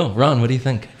 Okay, cool. Ron, what do you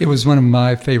think? It was one of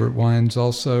my favorite wines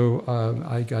also.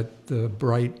 I got the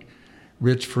bright,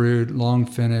 rich fruit, long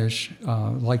finish,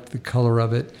 liked the color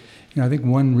of it. I think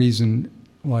one reason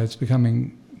why it's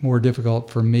becoming more difficult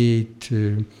for me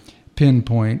to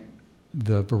pinpoint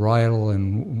the varietal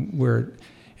and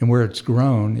where it's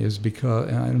grown is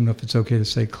because, I don't know if it's okay to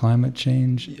say climate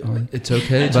change. It's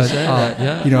okay to say that,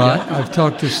 I've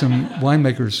talked to some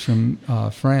winemakers from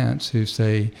France who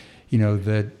say,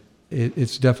 that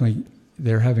it's definitely,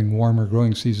 they're having warmer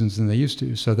growing seasons than they used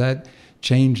to. So that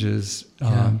changes,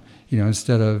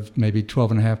 instead of maybe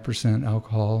 12.5%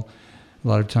 alcohol, a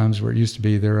lot of times where it used to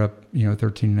be, they're up,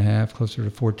 13.5, closer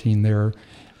to 14 there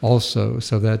also.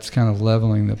 So that's kind of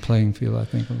leveling the playing field, I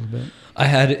think, a little bit. I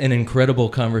had an incredible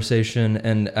conversation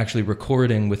and actually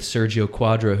recording with Sergio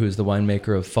Quadra, who's the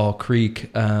winemaker of Fall Creek,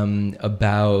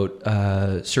 about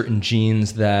certain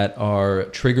genes that are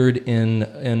triggered in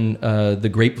the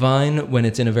grapevine when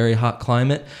it's in a very hot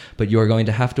climate. But you are going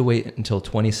to have to wait until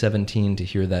 2017 to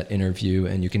hear that interview,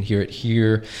 and you can hear it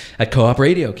here at Co-op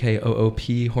Radio,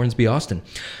 KOOP, Hornsby, Austin.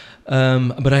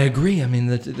 But I agree. I mean,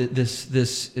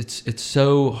 it's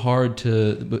so hard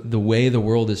to the way the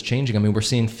world is changing. I mean, we're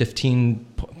seeing 15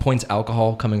 points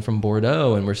alcohol coming from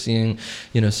Bordeaux, and we're seeing,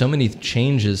 so many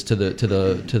changes to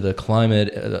the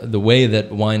climate, the way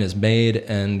that wine is made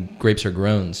and grapes are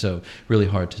grown. So really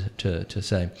hard to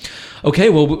say. Okay,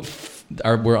 well,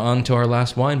 we're on to our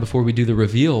last wine before we do the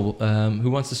reveal. Who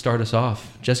wants to start us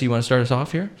off? Jesse, you want to start us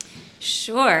off here?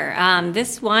 Sure.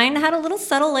 This wine had a little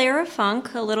subtle layer of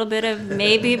funk, a little bit of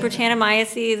maybe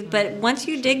Brettanomyces, but once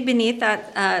you dig beneath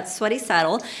that sweaty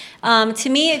saddle, to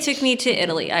me, it took me to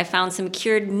Italy. I found some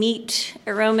cured meat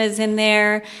aromas in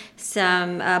there,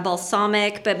 some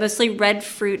balsamic, but mostly red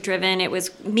fruit driven. It was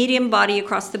medium body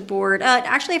across the board.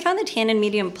 Actually, I found the tannin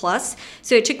medium plus,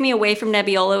 so it took me away from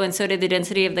Nebbiolo, and so did the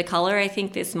density of the color. I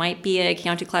think this might be a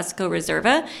Chianti Classico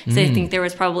Reserva, so I think there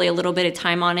was probably a little bit of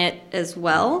time on it as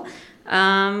well.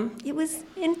 It was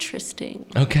interesting.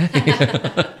 Okay.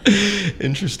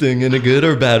 Interesting in a good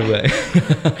or bad way?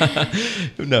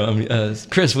 No,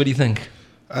 Chris, what do you think?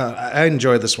 I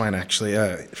enjoyed this wine, actually.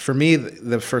 For me,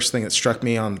 the first thing that struck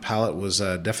me on the palate was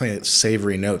definitely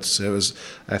savory notes. It was,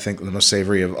 I think, the most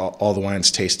savory of all the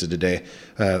wines tasted today.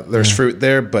 There's fruit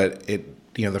there, but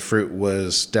the fruit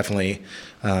was definitely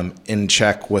in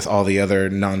check with all the other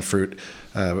non-fruit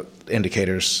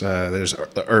indicators. There's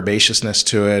the herbaceousness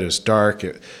to it. It was dark.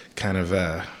 It kind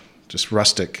of just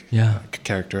rustic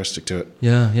characteristic to it.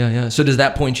 Yeah. So does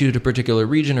that point you to a particular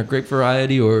region or grape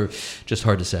variety, or just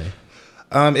hard to say?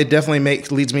 It definitely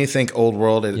leads me to think Old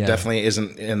World. It definitely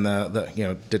isn't in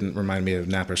didn't remind me of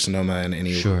Napa or Sonoma in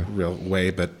any real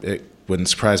way, but it wouldn't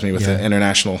surprise me with the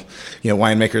international,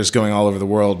 winemakers going all over the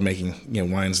world making,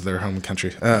 wines of their home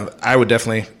country. I would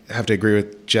definitely have to agree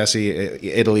with Jesse.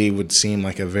 Italy would seem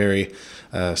like a very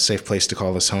safe place to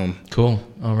call this home. Cool.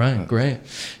 All right. Great.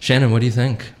 Shannon, what do you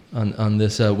think on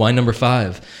this wine number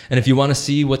 5? And if you want to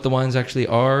see what the wines actually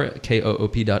are,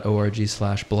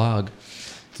 koop.org/blog.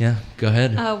 Yeah, go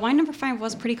ahead. Wine number 5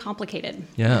 was pretty complicated.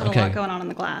 Yeah, Had a lot going on in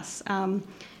the glass.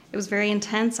 It was very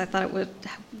intense. I thought it was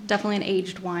definitely an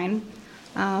aged wine.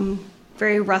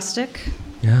 Very rustic.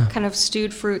 Yeah. Kind of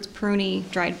stewed fruits, pruny,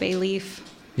 dried bay leaf.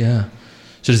 Yeah.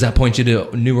 So does that point you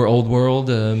to New or Old World?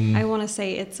 I want to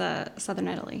say it's Southern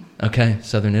Italy. Okay,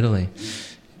 Southern Italy.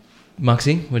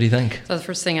 Moxie, what do you think? So the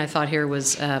first thing I thought here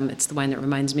was it's the wine that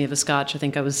reminds me of a Scotch. I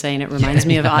think I was saying it reminds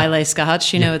me of Islay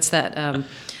Scotch. It's that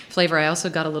flavor. I also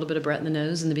got a little bit of Brett in the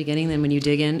nose in the beginning. Then when you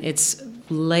dig in, it's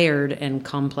layered and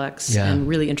complex and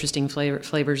really interesting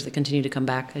flavors that continue to come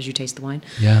back as you taste the wine.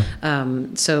 Yeah.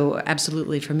 So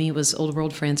absolutely, for me, it was Old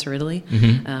World, France or Italy,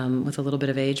 with a little bit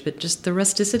of age, but just the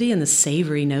rusticity and the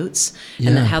savory notes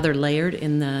and how they're layered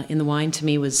in the wine to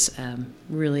me was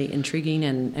really intriguing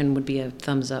and would be a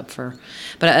thumbs up for.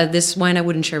 But this wine I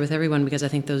wouldn't share with everyone because I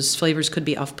think those flavors could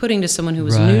be off-putting to someone who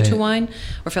was new to wine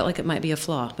or felt like it might be a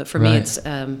flaw. But for me, it's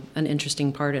an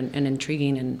interesting part and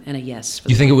intriguing and a yes.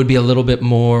 You think it would be a little bit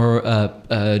more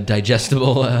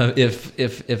digestible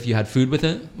if you had food with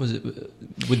it?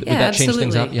 Would that change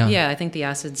things up? Yeah, I think the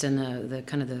acids and the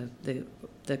kind of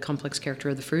the complex character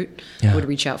of the fruit would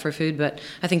reach out for food. But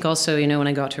I think also, when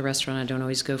I go out to a restaurant, I don't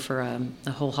always go for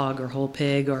a whole hog or whole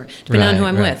pig or depending on who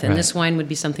I'm with. And this wine would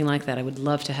be something like that. I would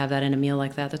love to have that in a meal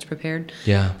like that's prepared.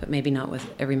 Yeah. But maybe not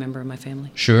with every member of my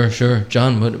family. Sure.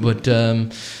 John, what do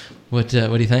you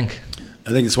think?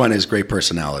 I think this wine has great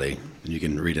personality. You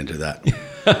can read into that.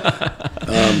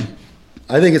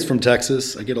 I think it's from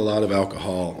Texas. I get a lot of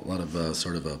alcohol, a lot of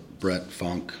sort of a Brett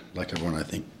funk, like everyone I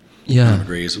think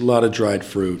agrees. A lot of dried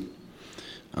fruit.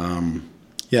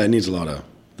 It needs a lot of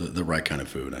the right kind of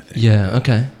food, I think. Yeah,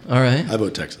 okay. All right. I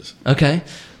vote Texas. Okay.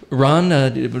 Ron,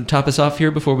 top us off here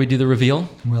before we do the reveal.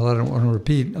 Well, I don't want to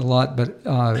repeat a lot, but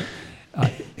I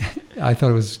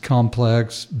thought it was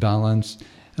complex, balanced,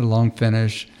 and a long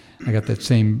finish. I got that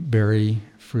same berry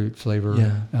fruit flavor.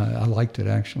 Yeah. I liked it,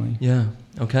 actually. Yeah.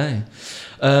 Okay.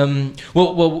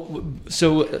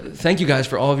 So thank you guys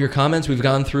for all of your comments. We've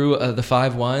gone through the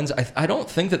 5 wines. I don't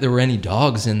think that there were any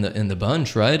dogs in the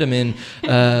bunch, right? I mean,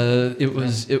 there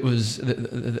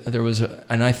was,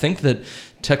 and I think that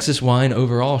Texas wine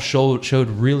overall showed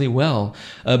really well.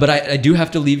 But I do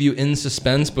have to leave you in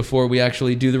suspense before we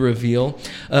actually do the reveal.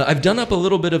 I've done up a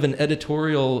little bit of an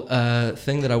editorial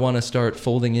thing that I want to start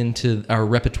folding into our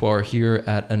repertoire here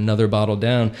at Another Bottle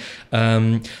Down.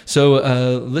 So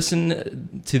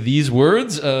listen to these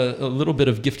words, a little bit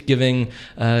of gift-giving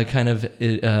kind of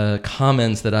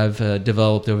comments that I've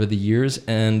developed over the years,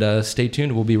 and stay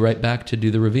tuned. We'll be right back to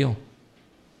do the reveal.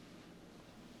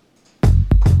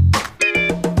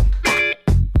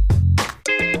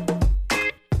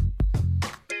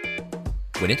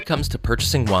 When it comes to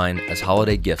purchasing wine as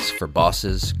holiday gifts for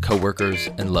bosses, coworkers,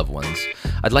 and loved ones,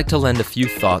 I'd like to lend a few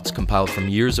thoughts compiled from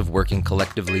years of working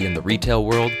collectively in the retail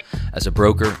world as a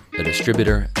broker, a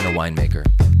distributor, and a winemaker.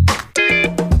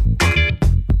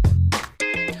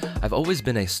 I've always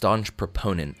been a staunch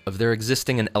proponent of there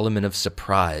existing an element of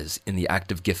surprise in the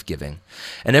act of gift-giving,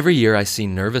 and every year I see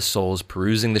nervous souls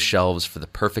perusing the shelves for the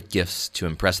perfect gifts to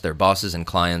impress their bosses and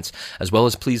clients, as well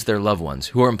as please their loved ones,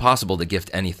 who are impossible to gift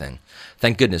anything.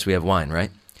 Thank goodness we have wine,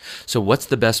 right? So what's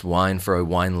the best wine for a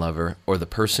wine lover or the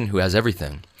person who has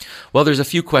everything? Well, there's a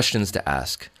few questions to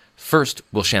ask. First,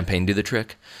 will champagne do the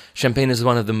trick? Champagne is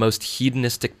one of the most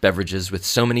hedonistic beverages with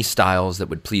so many styles that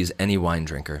would please any wine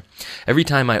drinker. Every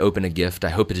time I open a gift, I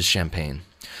hope it is champagne.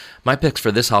 My picks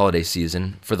for this holiday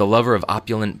season, for the lover of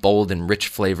opulent, bold, and rich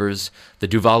flavors, the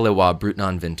Duval-Leroy Brut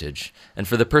Non Vintage, and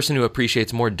for the person who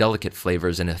appreciates more delicate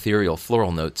flavors and ethereal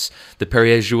floral notes, the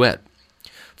Perrier Jouet.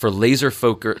 For laser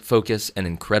focus and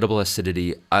incredible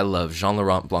acidity, I love Jean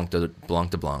Laurent Blanc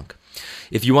de Blanc.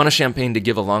 If you want a champagne to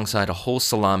give alongside a whole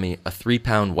salami, a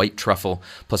 3-pound white truffle,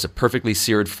 plus a perfectly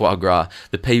seared foie gras,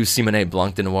 the Pays Simonet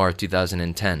Blanc de Noir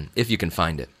 2010, if you can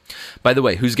find it. By the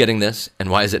way, who's getting this, and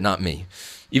why is it not me?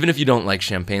 Even if you don't like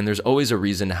champagne, there's always a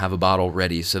reason to have a bottle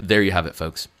ready, so there you have it,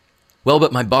 folks. Well,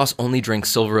 but my boss only drinks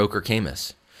Silver Oak or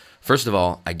Caymus. First of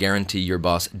all, I guarantee your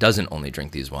boss doesn't only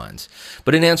drink these wines.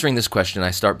 But in answering this question, I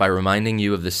start by reminding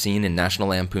you of the scene in National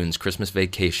Lampoon's Christmas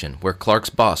Vacation, where Clark's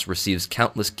boss receives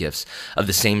countless gifts of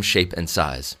the same shape and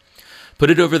size. Put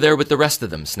it over there with the rest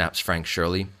of them, snaps Frank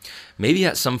Shirley. Maybe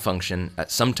at some function, at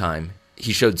some time,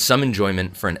 he showed some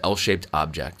enjoyment for an L-shaped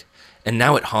object, and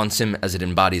now it haunts him as it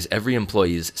embodies every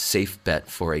employee's safe bet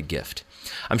for a gift.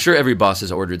 I'm sure every boss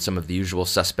has ordered some of the usual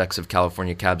suspects of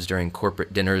California cabs during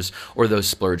corporate dinners or those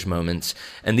splurge moments,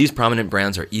 and these prominent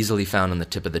brands are easily found on the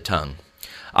tip of the tongue.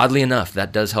 Oddly enough,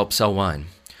 that does help sell wine.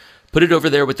 Put it over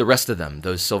there with the rest of them,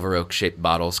 those Silver Oak-shaped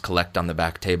bottles collect on the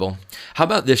back table. How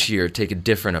about this year take a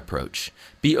different approach?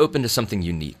 Be open to something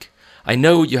unique. I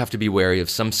know you have to be wary of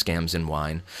some scams in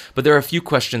wine, but there are a few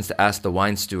questions to ask the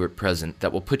wine steward present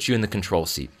that will put you in the control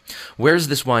seat. Where's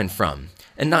this wine from?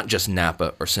 And not just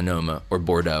Napa or Sonoma or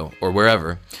Bordeaux or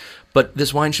wherever, but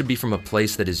this wine should be from a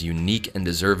place that is unique and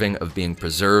deserving of being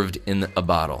preserved in a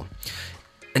bottle.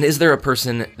 And is there a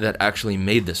person that actually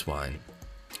made this wine?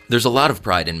 There's a lot of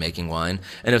pride in making wine,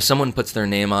 and if someone puts their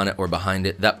name on it or behind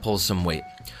it, that pulls some weight.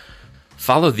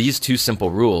 Follow these 2 simple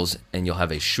rules, and you'll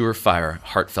have a surefire,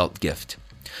 heartfelt gift.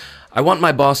 I want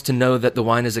my boss to know that the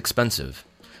wine is expensive.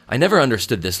 I never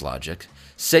understood this logic.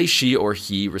 Say she or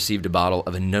he received a bottle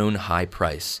of a known high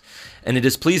price, and it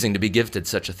is pleasing to be gifted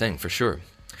such a thing, for sure.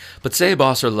 But say a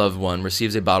boss or loved one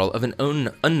receives a bottle of an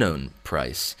unknown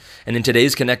price, and in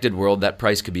today's connected world, that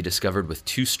price could be discovered with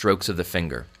 2 strokes of the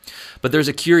finger. But there's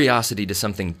a curiosity to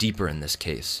something deeper in this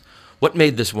case. What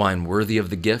made this wine worthy of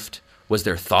the gift? Was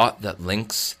there thought that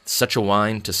links such a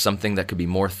wine to something that could be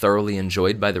more thoroughly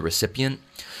enjoyed by the recipient?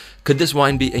 Could this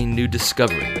wine be a new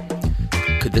discovery?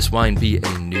 Could this wine be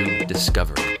a new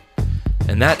discovery?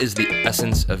 And that is the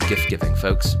essence of gift giving,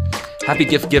 folks. Happy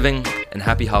gift giving and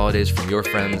happy holidays from your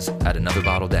friends at Another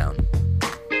Bottle Down.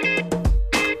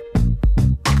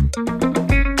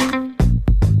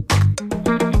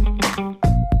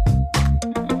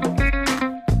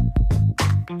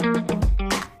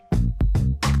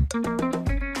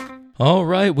 All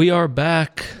right, we are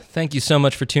back. Thank you so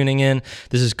much for tuning in.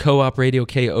 This is Co-op Radio,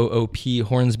 KOOP,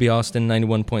 Hornsby, Austin,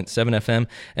 91.7 FM,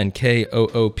 and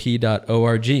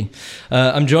KOOP.org.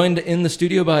 I'm joined in the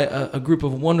studio by a group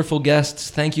of wonderful guests.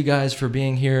 Thank you guys for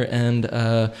being here and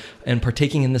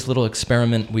partaking in this little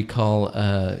experiment we call,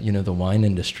 the wine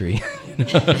industry.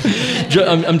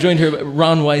 I'm joined here by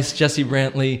Ron Weiss, Jesse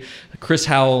Brantley, Chris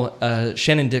Howell,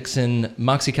 Shannon Dixon,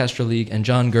 Moxie Castroleague, and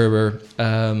John Gerber,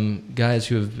 guys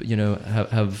who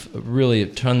have really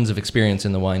tons of experience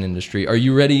in the wine industry. Are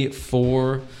you ready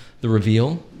for the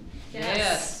reveal?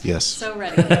 Yes. So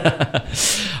ready.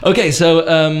 Okay,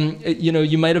 so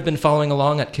you might have been following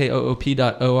along at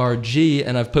koop.org,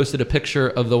 and I've posted a picture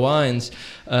of the wines,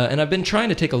 and I've been trying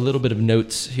to take a little bit of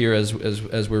notes here as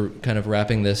we're kind of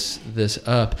wrapping this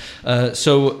up.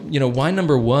 So wine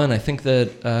number 1, I think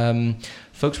that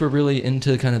folks were really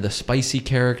into kind of the spicy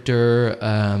character,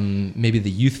 maybe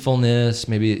the youthfulness,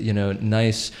 maybe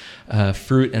nice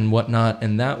fruit and whatnot,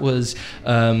 and that was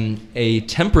a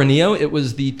Tempranillo. It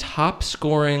was the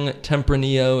top-scoring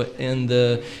Tempranillo in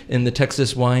the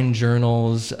Texas Wine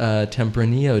Journal's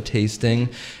Tempranillo tasting,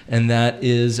 and that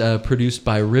is produced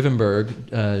by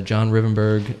Rivenberg, John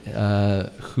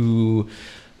Rivenberg, who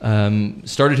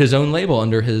started his own label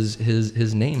under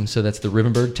his name. So that's the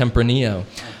Rivenberg Tempranillo.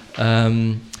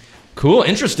 Cool,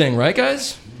 interesting, right,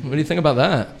 guys? What do you think about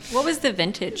that? What was the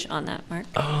vintage on that, Mark?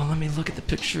 Oh, let me look at the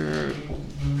picture.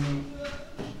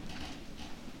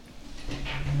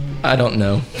 I don't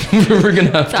know. We're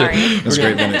gonna have Sorry. to. That's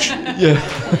great vintage. Yeah.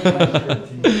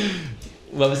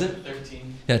 What was it?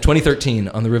 13. Yeah, 2013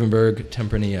 on the Rivenberg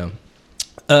Tempranillo.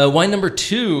 Wine number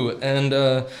 2, and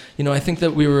I think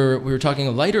that we were talking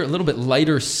a little bit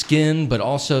lighter skin, but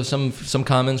also some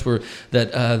comments were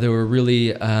that there were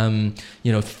really firm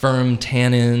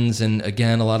tannins, and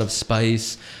again a lot of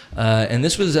spice. And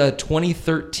this was a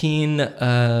 2013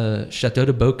 Chateau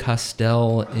de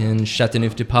Beaucastel in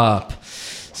Châteauneuf-du-Pape.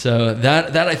 So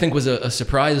that I think was a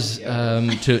surprise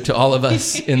to all of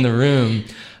us in the room.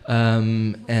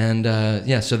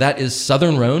 So that is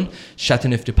Southern Rhone,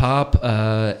 Châteauneuf-du-Pape,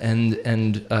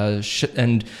 and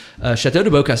Chateau de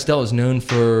Beaucastel is known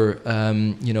for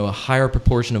a higher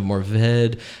proportion of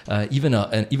Mourvèdre,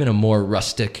 even a more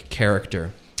rustic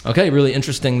character. Okay, really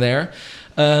interesting there.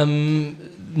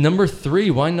 Number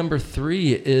three, wine number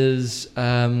three is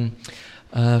from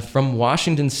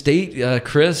Washington State.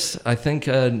 Chris, I think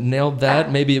nailed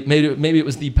that. Maybe it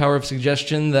was the power of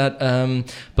suggestion that,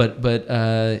 but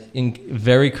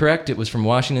very correct. It was from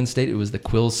Washington State. It was the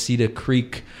Quilceda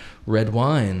Creek red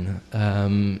wine,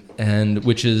 and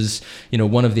which is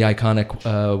one of the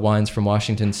iconic wines from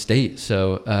Washington State.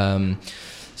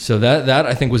 So that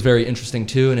I think was very interesting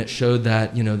too, and it showed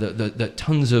that the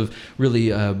tons of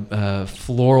really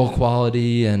floral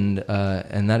quality, and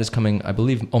that is coming, I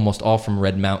believe, almost all from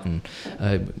Red Mountain.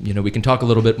 We can talk a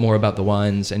little bit more about the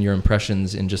wines and your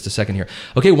impressions in just a second here.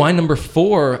 Okay, wine number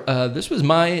 4. This was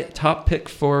my top pick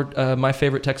for my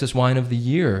favorite Texas wine of the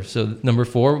year. So number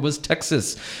 4 was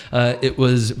Texas. It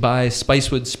was by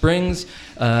Spicewood Springs,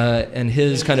 and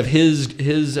his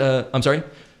I'm sorry.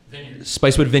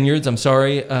 Spicewood Vineyards, I'm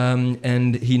sorry,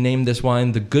 and he named this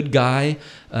wine the Good Guy,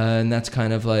 and that's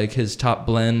kind of like his top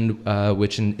blend,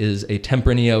 which is a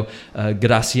Tempranillo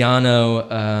Graciano.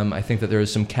 I think that there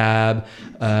is some Cab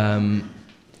and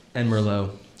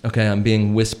Merlot. Okay, I'm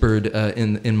being whispered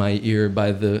in my ear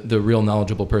by the real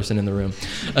knowledgeable person in the room.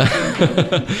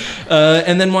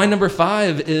 And then wine number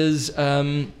 5 is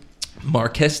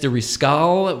Marqués de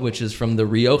Riscal, which is from the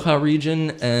Rioja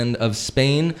region and of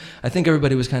Spain. I think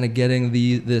everybody was kind of getting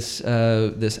this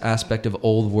aspect of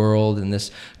old world and this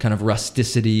kind of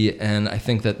rusticity, and I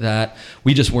think that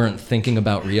we just weren't thinking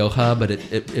about Rioja, but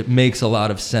it makes a lot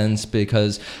of sense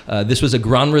because this was a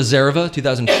Gran Reserva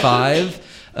 2005.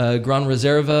 Gran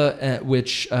Reserva,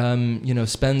 which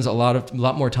spends a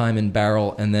lot more time in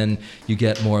barrel, and then you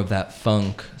get more of that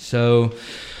funk. So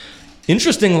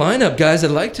interesting lineup, guys. I'd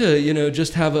like to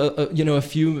just have a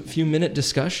few minute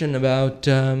discussion about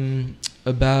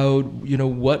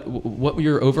what were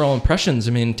your overall impressions.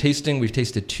 I mean, we've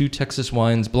tasted 2 Texas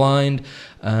wines blind,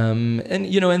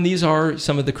 and these are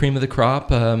some of the cream of the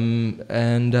crop, and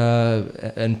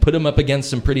put them up against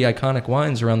some pretty iconic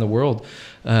wines around the world.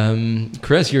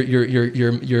 Chris,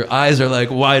 your eyes are like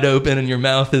wide open and your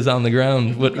mouth is on the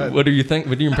ground. What do you think?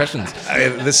 What are your impressions?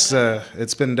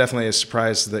 It's been definitely a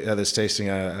surprise this tasting.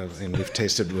 And we've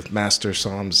tasted with master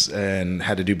somms and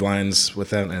had to do blinds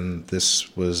with them, and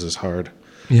this was as hard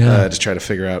to try to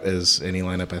figure out as any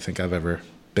lineup I think I've ever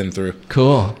been through.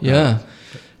 Cool. Yeah.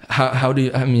 How do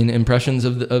you, impressions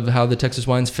of how the Texas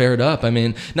wines fared up? I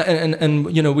mean, and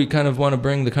we kind of want to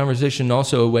bring the conversation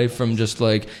also away from just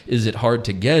like, is it hard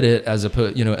to get it, as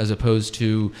opposed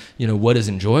to what is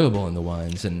enjoyable in the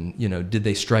wines, and did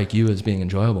they strike you as being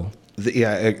enjoyable?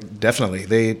 Yeah, definitely.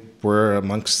 They were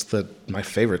amongst my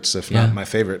favorites, if not my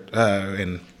favorite,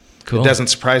 and. Cool. It doesn't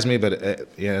surprise me, but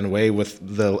in a way, with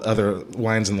the other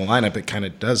wines in the lineup, it kind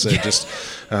of does.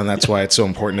 That's why it's so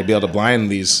important to be able to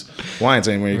blind these wines.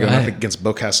 I mean, when you're going up against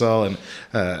Beaucastel and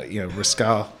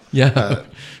Riscal,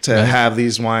 to have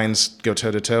these wines go toe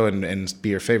to toe and be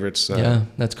your favorites.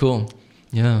 That's cool.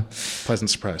 Yeah, pleasant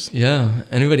surprise. Yeah.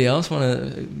 Anybody else want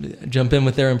to jump in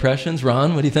with their impressions?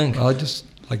 Ron, what do you think? I'd just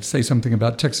like to say something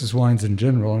about Texas wines in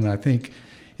general, and I think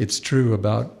it's true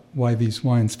about why these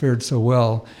wines fared so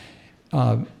well.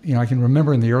 I can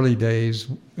remember in the early days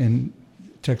in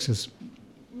Texas,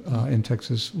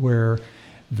 where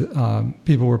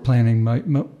people were planting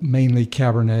mainly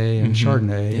Cabernet and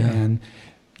Chardonnay, and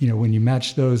when you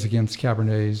match those against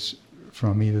Cabernets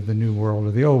from either the New World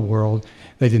or the Old World,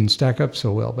 they didn't stack up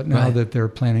so well. But now that they're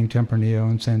planting Tempranillo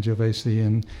and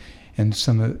Sangiovese and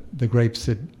some of the grapes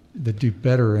that do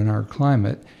better in our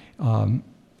climate,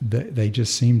 they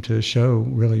just seem to show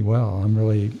really well. I'm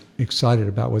really excited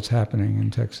about what's happening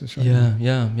in Texas right now.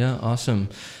 Yeah, awesome.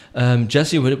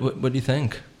 Jesse, what do you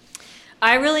think?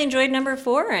 I really enjoyed number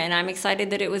 4, and I'm excited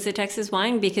that it was a Texas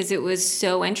wine because it was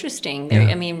so interesting.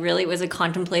 Really it was a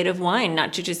contemplative wine,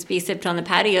 not to just be sipped on the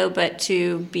patio, but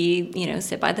to be,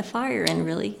 sit by the fire and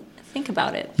really think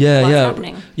about it. What's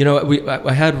happening.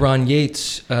 I had Ron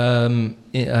Yates in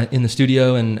the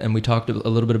studio, and we talked a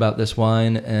little bit about this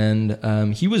wine,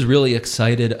 and he was really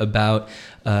excited about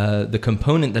the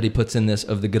component that he puts in this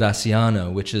of the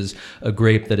Graciano, which is a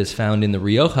grape that is found in the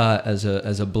Rioja as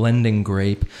a blending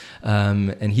grape,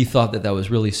 and he thought that was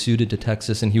really suited to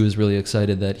Texas, and he was really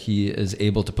excited that he is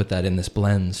able to put that in this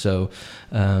blend. So,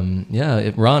 Ron,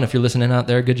 if you're listening out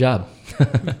there, good job.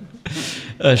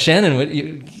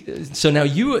 Shannon, so now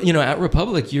you at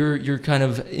Republic, you're kind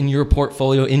of in your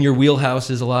portfolio, in your wheelhouse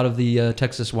is a lot of the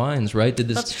Texas wines, right? Did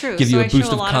this give you a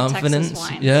boost of confidence?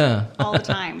 Texas wines all the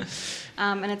time.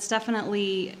 And it's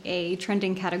definitely a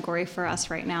trending category for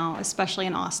us right now, especially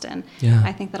in Austin. Yeah.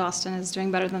 I think that Austin is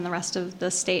doing better than the rest of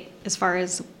the state as far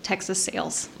as Texas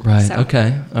sales. Right. So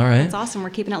Okay. All right. it's awesome.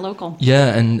 We're keeping it local.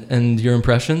 Yeah. And your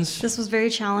impressions? This was very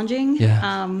challenging.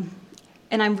 Yeah.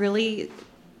 And I'm really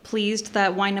pleased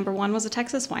that wine number one was a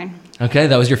Texas wine. Okay.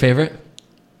 That was your favorite?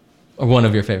 Or one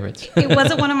of your favorites? It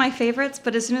wasn't one of my favorites,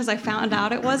 but as soon as I found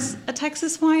out it was a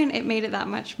Texas wine, it made it that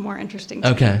much more interesting to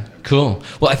me. Okay, cool.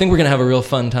 Well, I think we're going to have a real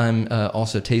fun time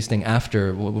also tasting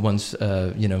after, once,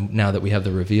 now that we have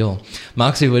the reveal.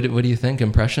 Moxie, what do you think?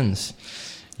 Impressions?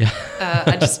 Yeah.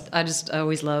 I just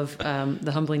always love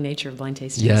the humbling nature of blind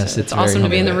tasting. Yes, so it's it's awesome to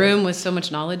be in the humbling. room with so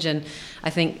much knowledge. And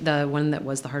I think the one that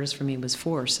was the hardest for me was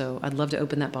 4. So I'd love to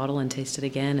open that bottle and taste it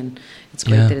again. And it's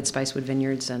great Yeah. that it's Spicewood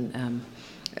Vineyards. And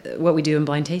what we do in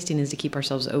blind tasting is to keep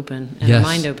ourselves open and Yes. our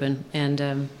mind open.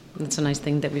 And that's a nice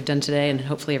thing that we've done today. And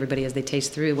hopefully everybody, as they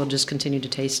taste through, will just continue to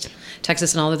taste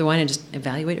Texas and all other wine and just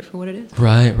evaluate it for what it is.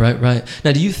 Right.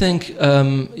 Now, do you think,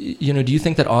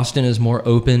 that Austin is more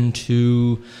open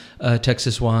to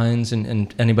Texas wines,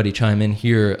 and anybody chime in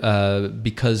here,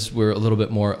 because we're a little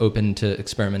bit more open to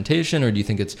experimentation, or do you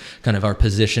think it's kind of our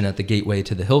position at the gateway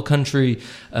to the hill country?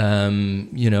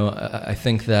 I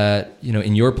think that,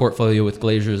 in your portfolio with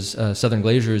Glazers, Southern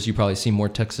Glazers, you probably see more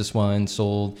Texas wines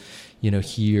sold,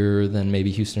 here than maybe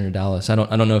Houston or Dallas. I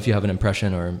don't know if you have an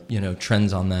impression or,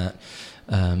 trends on that.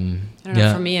 I don't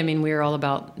know. For me, I mean, we're all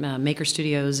about maker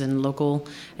studios and local,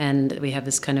 and we have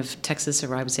this kind of Texas,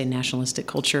 or I would say nationalistic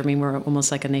culture. I mean, we're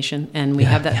almost like a nation, and we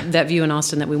have that view in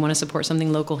Austin that we want to support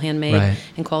something local, handmade, Right.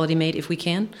 and quality made if we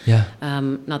can. Yeah.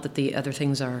 Not that the other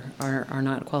things are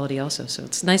not quality also. So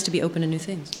it's nice to be open to new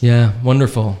things. Yeah,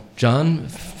 wonderful. John,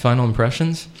 final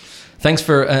impressions? Thanks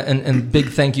for, and big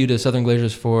thank you to Southern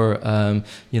Glazers for,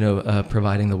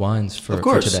 providing the wines for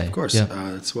today. Of course. Yeah.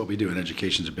 That's what we do, and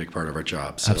education is a big part of our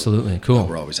job. So, Absolutely. Cool.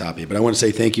 we're always happy. But I want to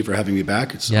say thank you for having me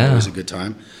back. It's Yeah. always a good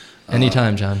time.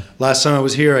 Anytime, John. Last time I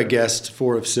was here, I guessed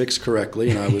 4 of 6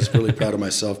 correctly, and I was really proud of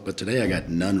myself. But today I got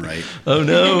none right. Oh,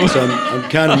 no. So I'm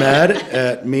kind of mad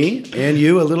at me and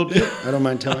you a little bit. I don't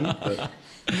mind telling you. But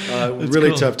really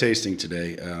cool. tough tasting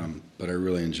today, but I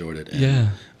really enjoyed it. And Yeah.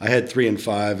 I had 3 and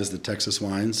 5 as the Texas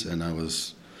wines, and I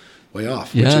was way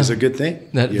off, Yeah. which is a good thing.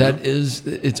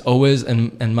 It's always,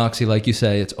 and Moxie, like you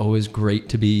say, it's always great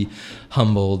to be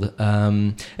humbled.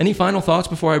 Any final thoughts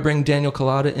before I bring Daniel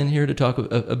Collada in here to talk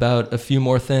about a few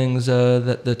more things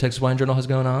that the Texas Wine Journal has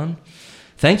going on?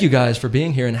 Thank you guys for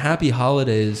being here, and happy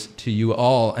holidays to you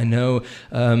all. I know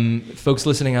folks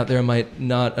listening out there might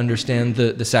not understand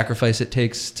the sacrifice it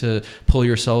takes to pull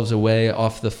yourselves away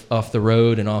off the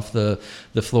road and off the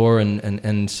floor and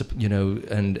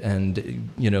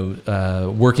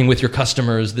working with your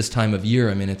customers this time of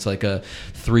year. I mean, it's like a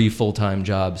 3 full-time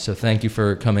jobs. So thank you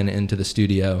for coming into the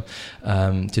studio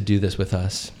to do this with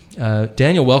us.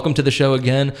 Daniel, welcome to the show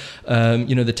again.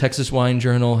 The Texas Wine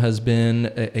Journal has been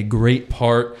a great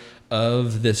part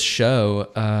of this show,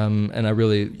 and I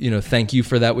really, thank you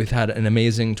for that. We've had an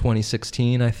amazing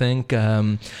 2016, I think.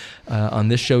 On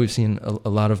this show, we've seen a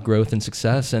lot of growth and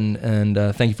success, and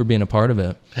thank you for being a part of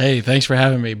it. Hey, thanks for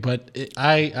having me. But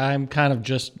I'm kind of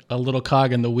just a little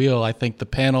cog in the wheel. I think the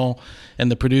panel and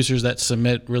the producers that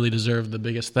submit really deserve the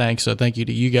biggest thanks. So thank you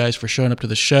to you guys for showing up to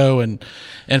the show, and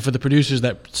for the producers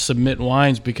that submit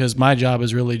wines, because my job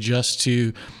is really just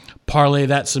to parlay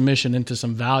that submission into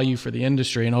some value for the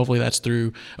industry, and hopefully that's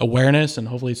through awareness, and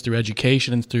hopefully it's through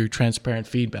education and through transparent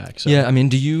feedback. So. Yeah, I mean,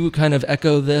 do you kind of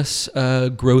echo this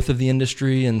growth of the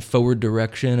industry and forward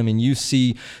direction? I mean,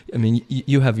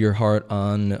 you have your heart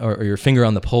on, or your finger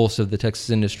on the pulse of the Texas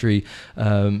industry,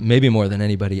 maybe more than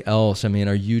anybody else. I mean,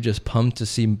 are you just pumped to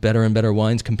see better and better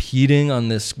wines competing on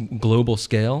this global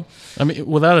scale? I mean,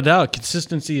 without a doubt,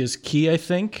 consistency is key, I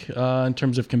think, in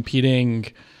terms of competing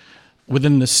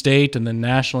within the state and then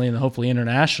nationally and hopefully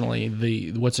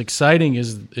internationally. What's exciting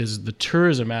is the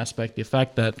tourism aspect, the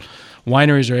fact that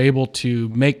wineries are able to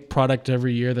make product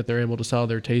every year that they're able to sell at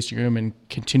their tasting room and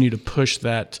continue to push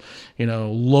that,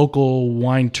 local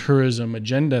wine tourism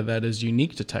agenda that is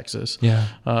unique to Texas. Yeah.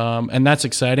 And that's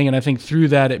exciting. And I think through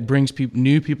that, it brings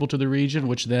new people to the region,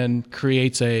 which then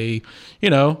creates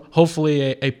hopefully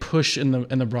a push in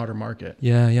the broader market.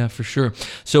 Yeah, for sure.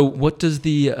 So what does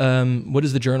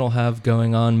the journal have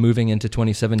going on moving into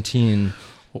 2017?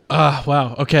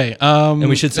 Wow. Okay. And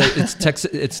we should say it's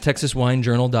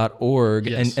texaswinejournal.org,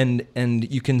 Yes.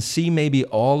 and you can see maybe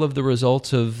all of the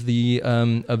results of the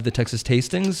Texas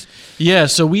tastings. Yeah,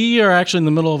 so we are actually in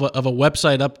the middle of a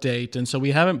website update, and so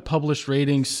we haven't published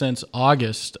ratings since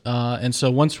August. And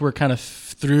so once we're kind of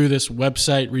through this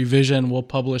website revision, we'll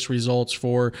publish results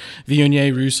for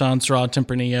Viognier, Roussan, Syrah,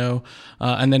 Tempranillo,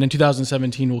 and then in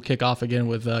 2017 we'll kick off again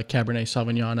with Cabernet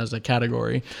Sauvignon as a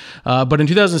category. But in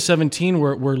 2017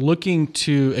 we're looking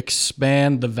to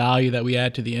expand the value that we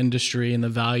add to the industry and the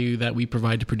value that we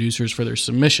provide to producers for their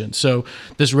submissions. So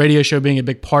this radio show being a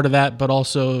big part of that, but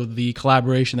also the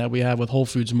collaboration that we have with Whole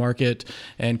Foods Market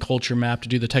and Culture Map to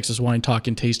do the Texas Wine Talk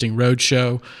and Tasting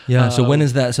Roadshow. Yeah. So when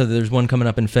is that? So there's one coming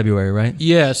up in February, right?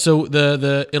 Yeah. So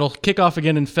it'll kick off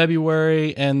again in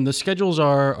February, and the schedules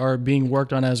are being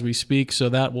worked on as we speak. So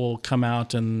that will come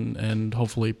out, and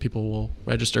hopefully people will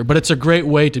register. But it's a great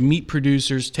way to meet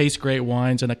producers, taste great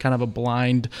wines, and a kind of a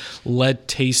blind-led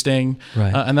tasting.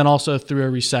 Right. And then also through a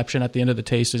reception at the end of the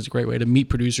tasting is a great way to meet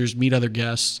producers, meet other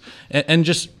guests, and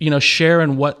just, share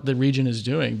in what the region is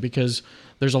doing, because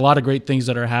there's a lot of great things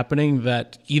that are happening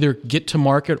that either get to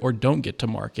market or don't get to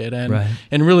market. And Right.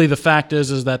 and really the fact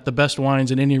is that the best wines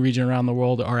in any region around the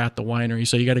world are at the winery.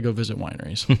 So you got to go visit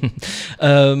wineries.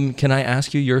 Can I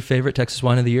ask you your favorite Texas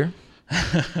wine of the year?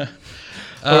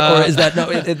 Or is that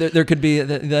there could be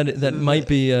that might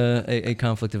be a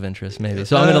conflict of interest maybe.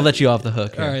 So I'm going to let you off the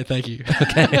hook here. All right, thank you.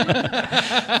 Okay.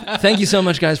 Thank you so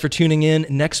much, guys, for tuning in.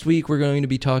 Next week we're going to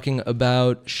be talking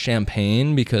about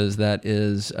champagne, because that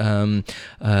is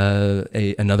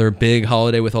another big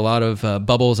holiday with a lot of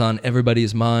bubbles on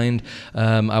everybody's mind.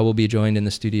 I will be joined in the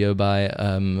studio by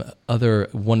other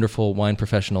wonderful wine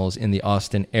professionals in the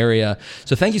Austin area.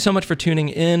 So thank you so much for tuning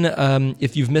in.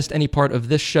 If you've missed any part of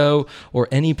this show or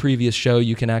any previous show,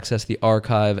 you can access the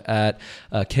archive at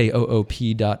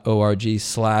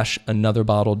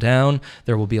koop.org/anotherbottledown.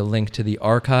 There will be a link to the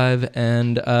archive,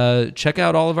 and check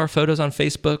out all of our photos on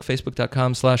Facebook,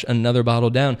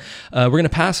 facebook.com/anotherbottledown. We're going to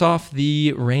pass off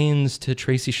the reins to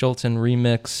Tracy Schultz and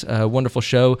Remix. Wonderful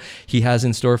show he has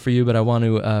in store for you, but I want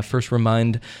to first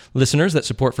remind listeners that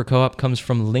support for Co-op comes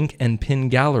from Link and Pin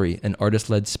Gallery, an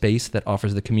artist-led space that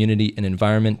offers the community an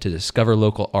environment to discover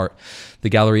local art. The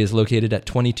gallery is located at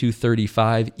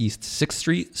 2235 East 6th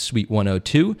Street, Suite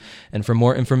 102, and for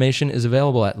more information is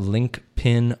available at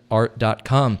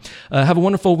linkpinart.com. Have a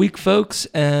wonderful week, folks,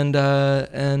 and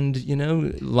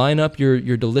line up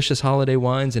your delicious holiday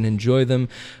wines and enjoy them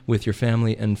with your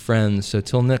family and friends. So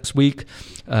till next week,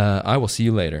 I will see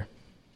you later.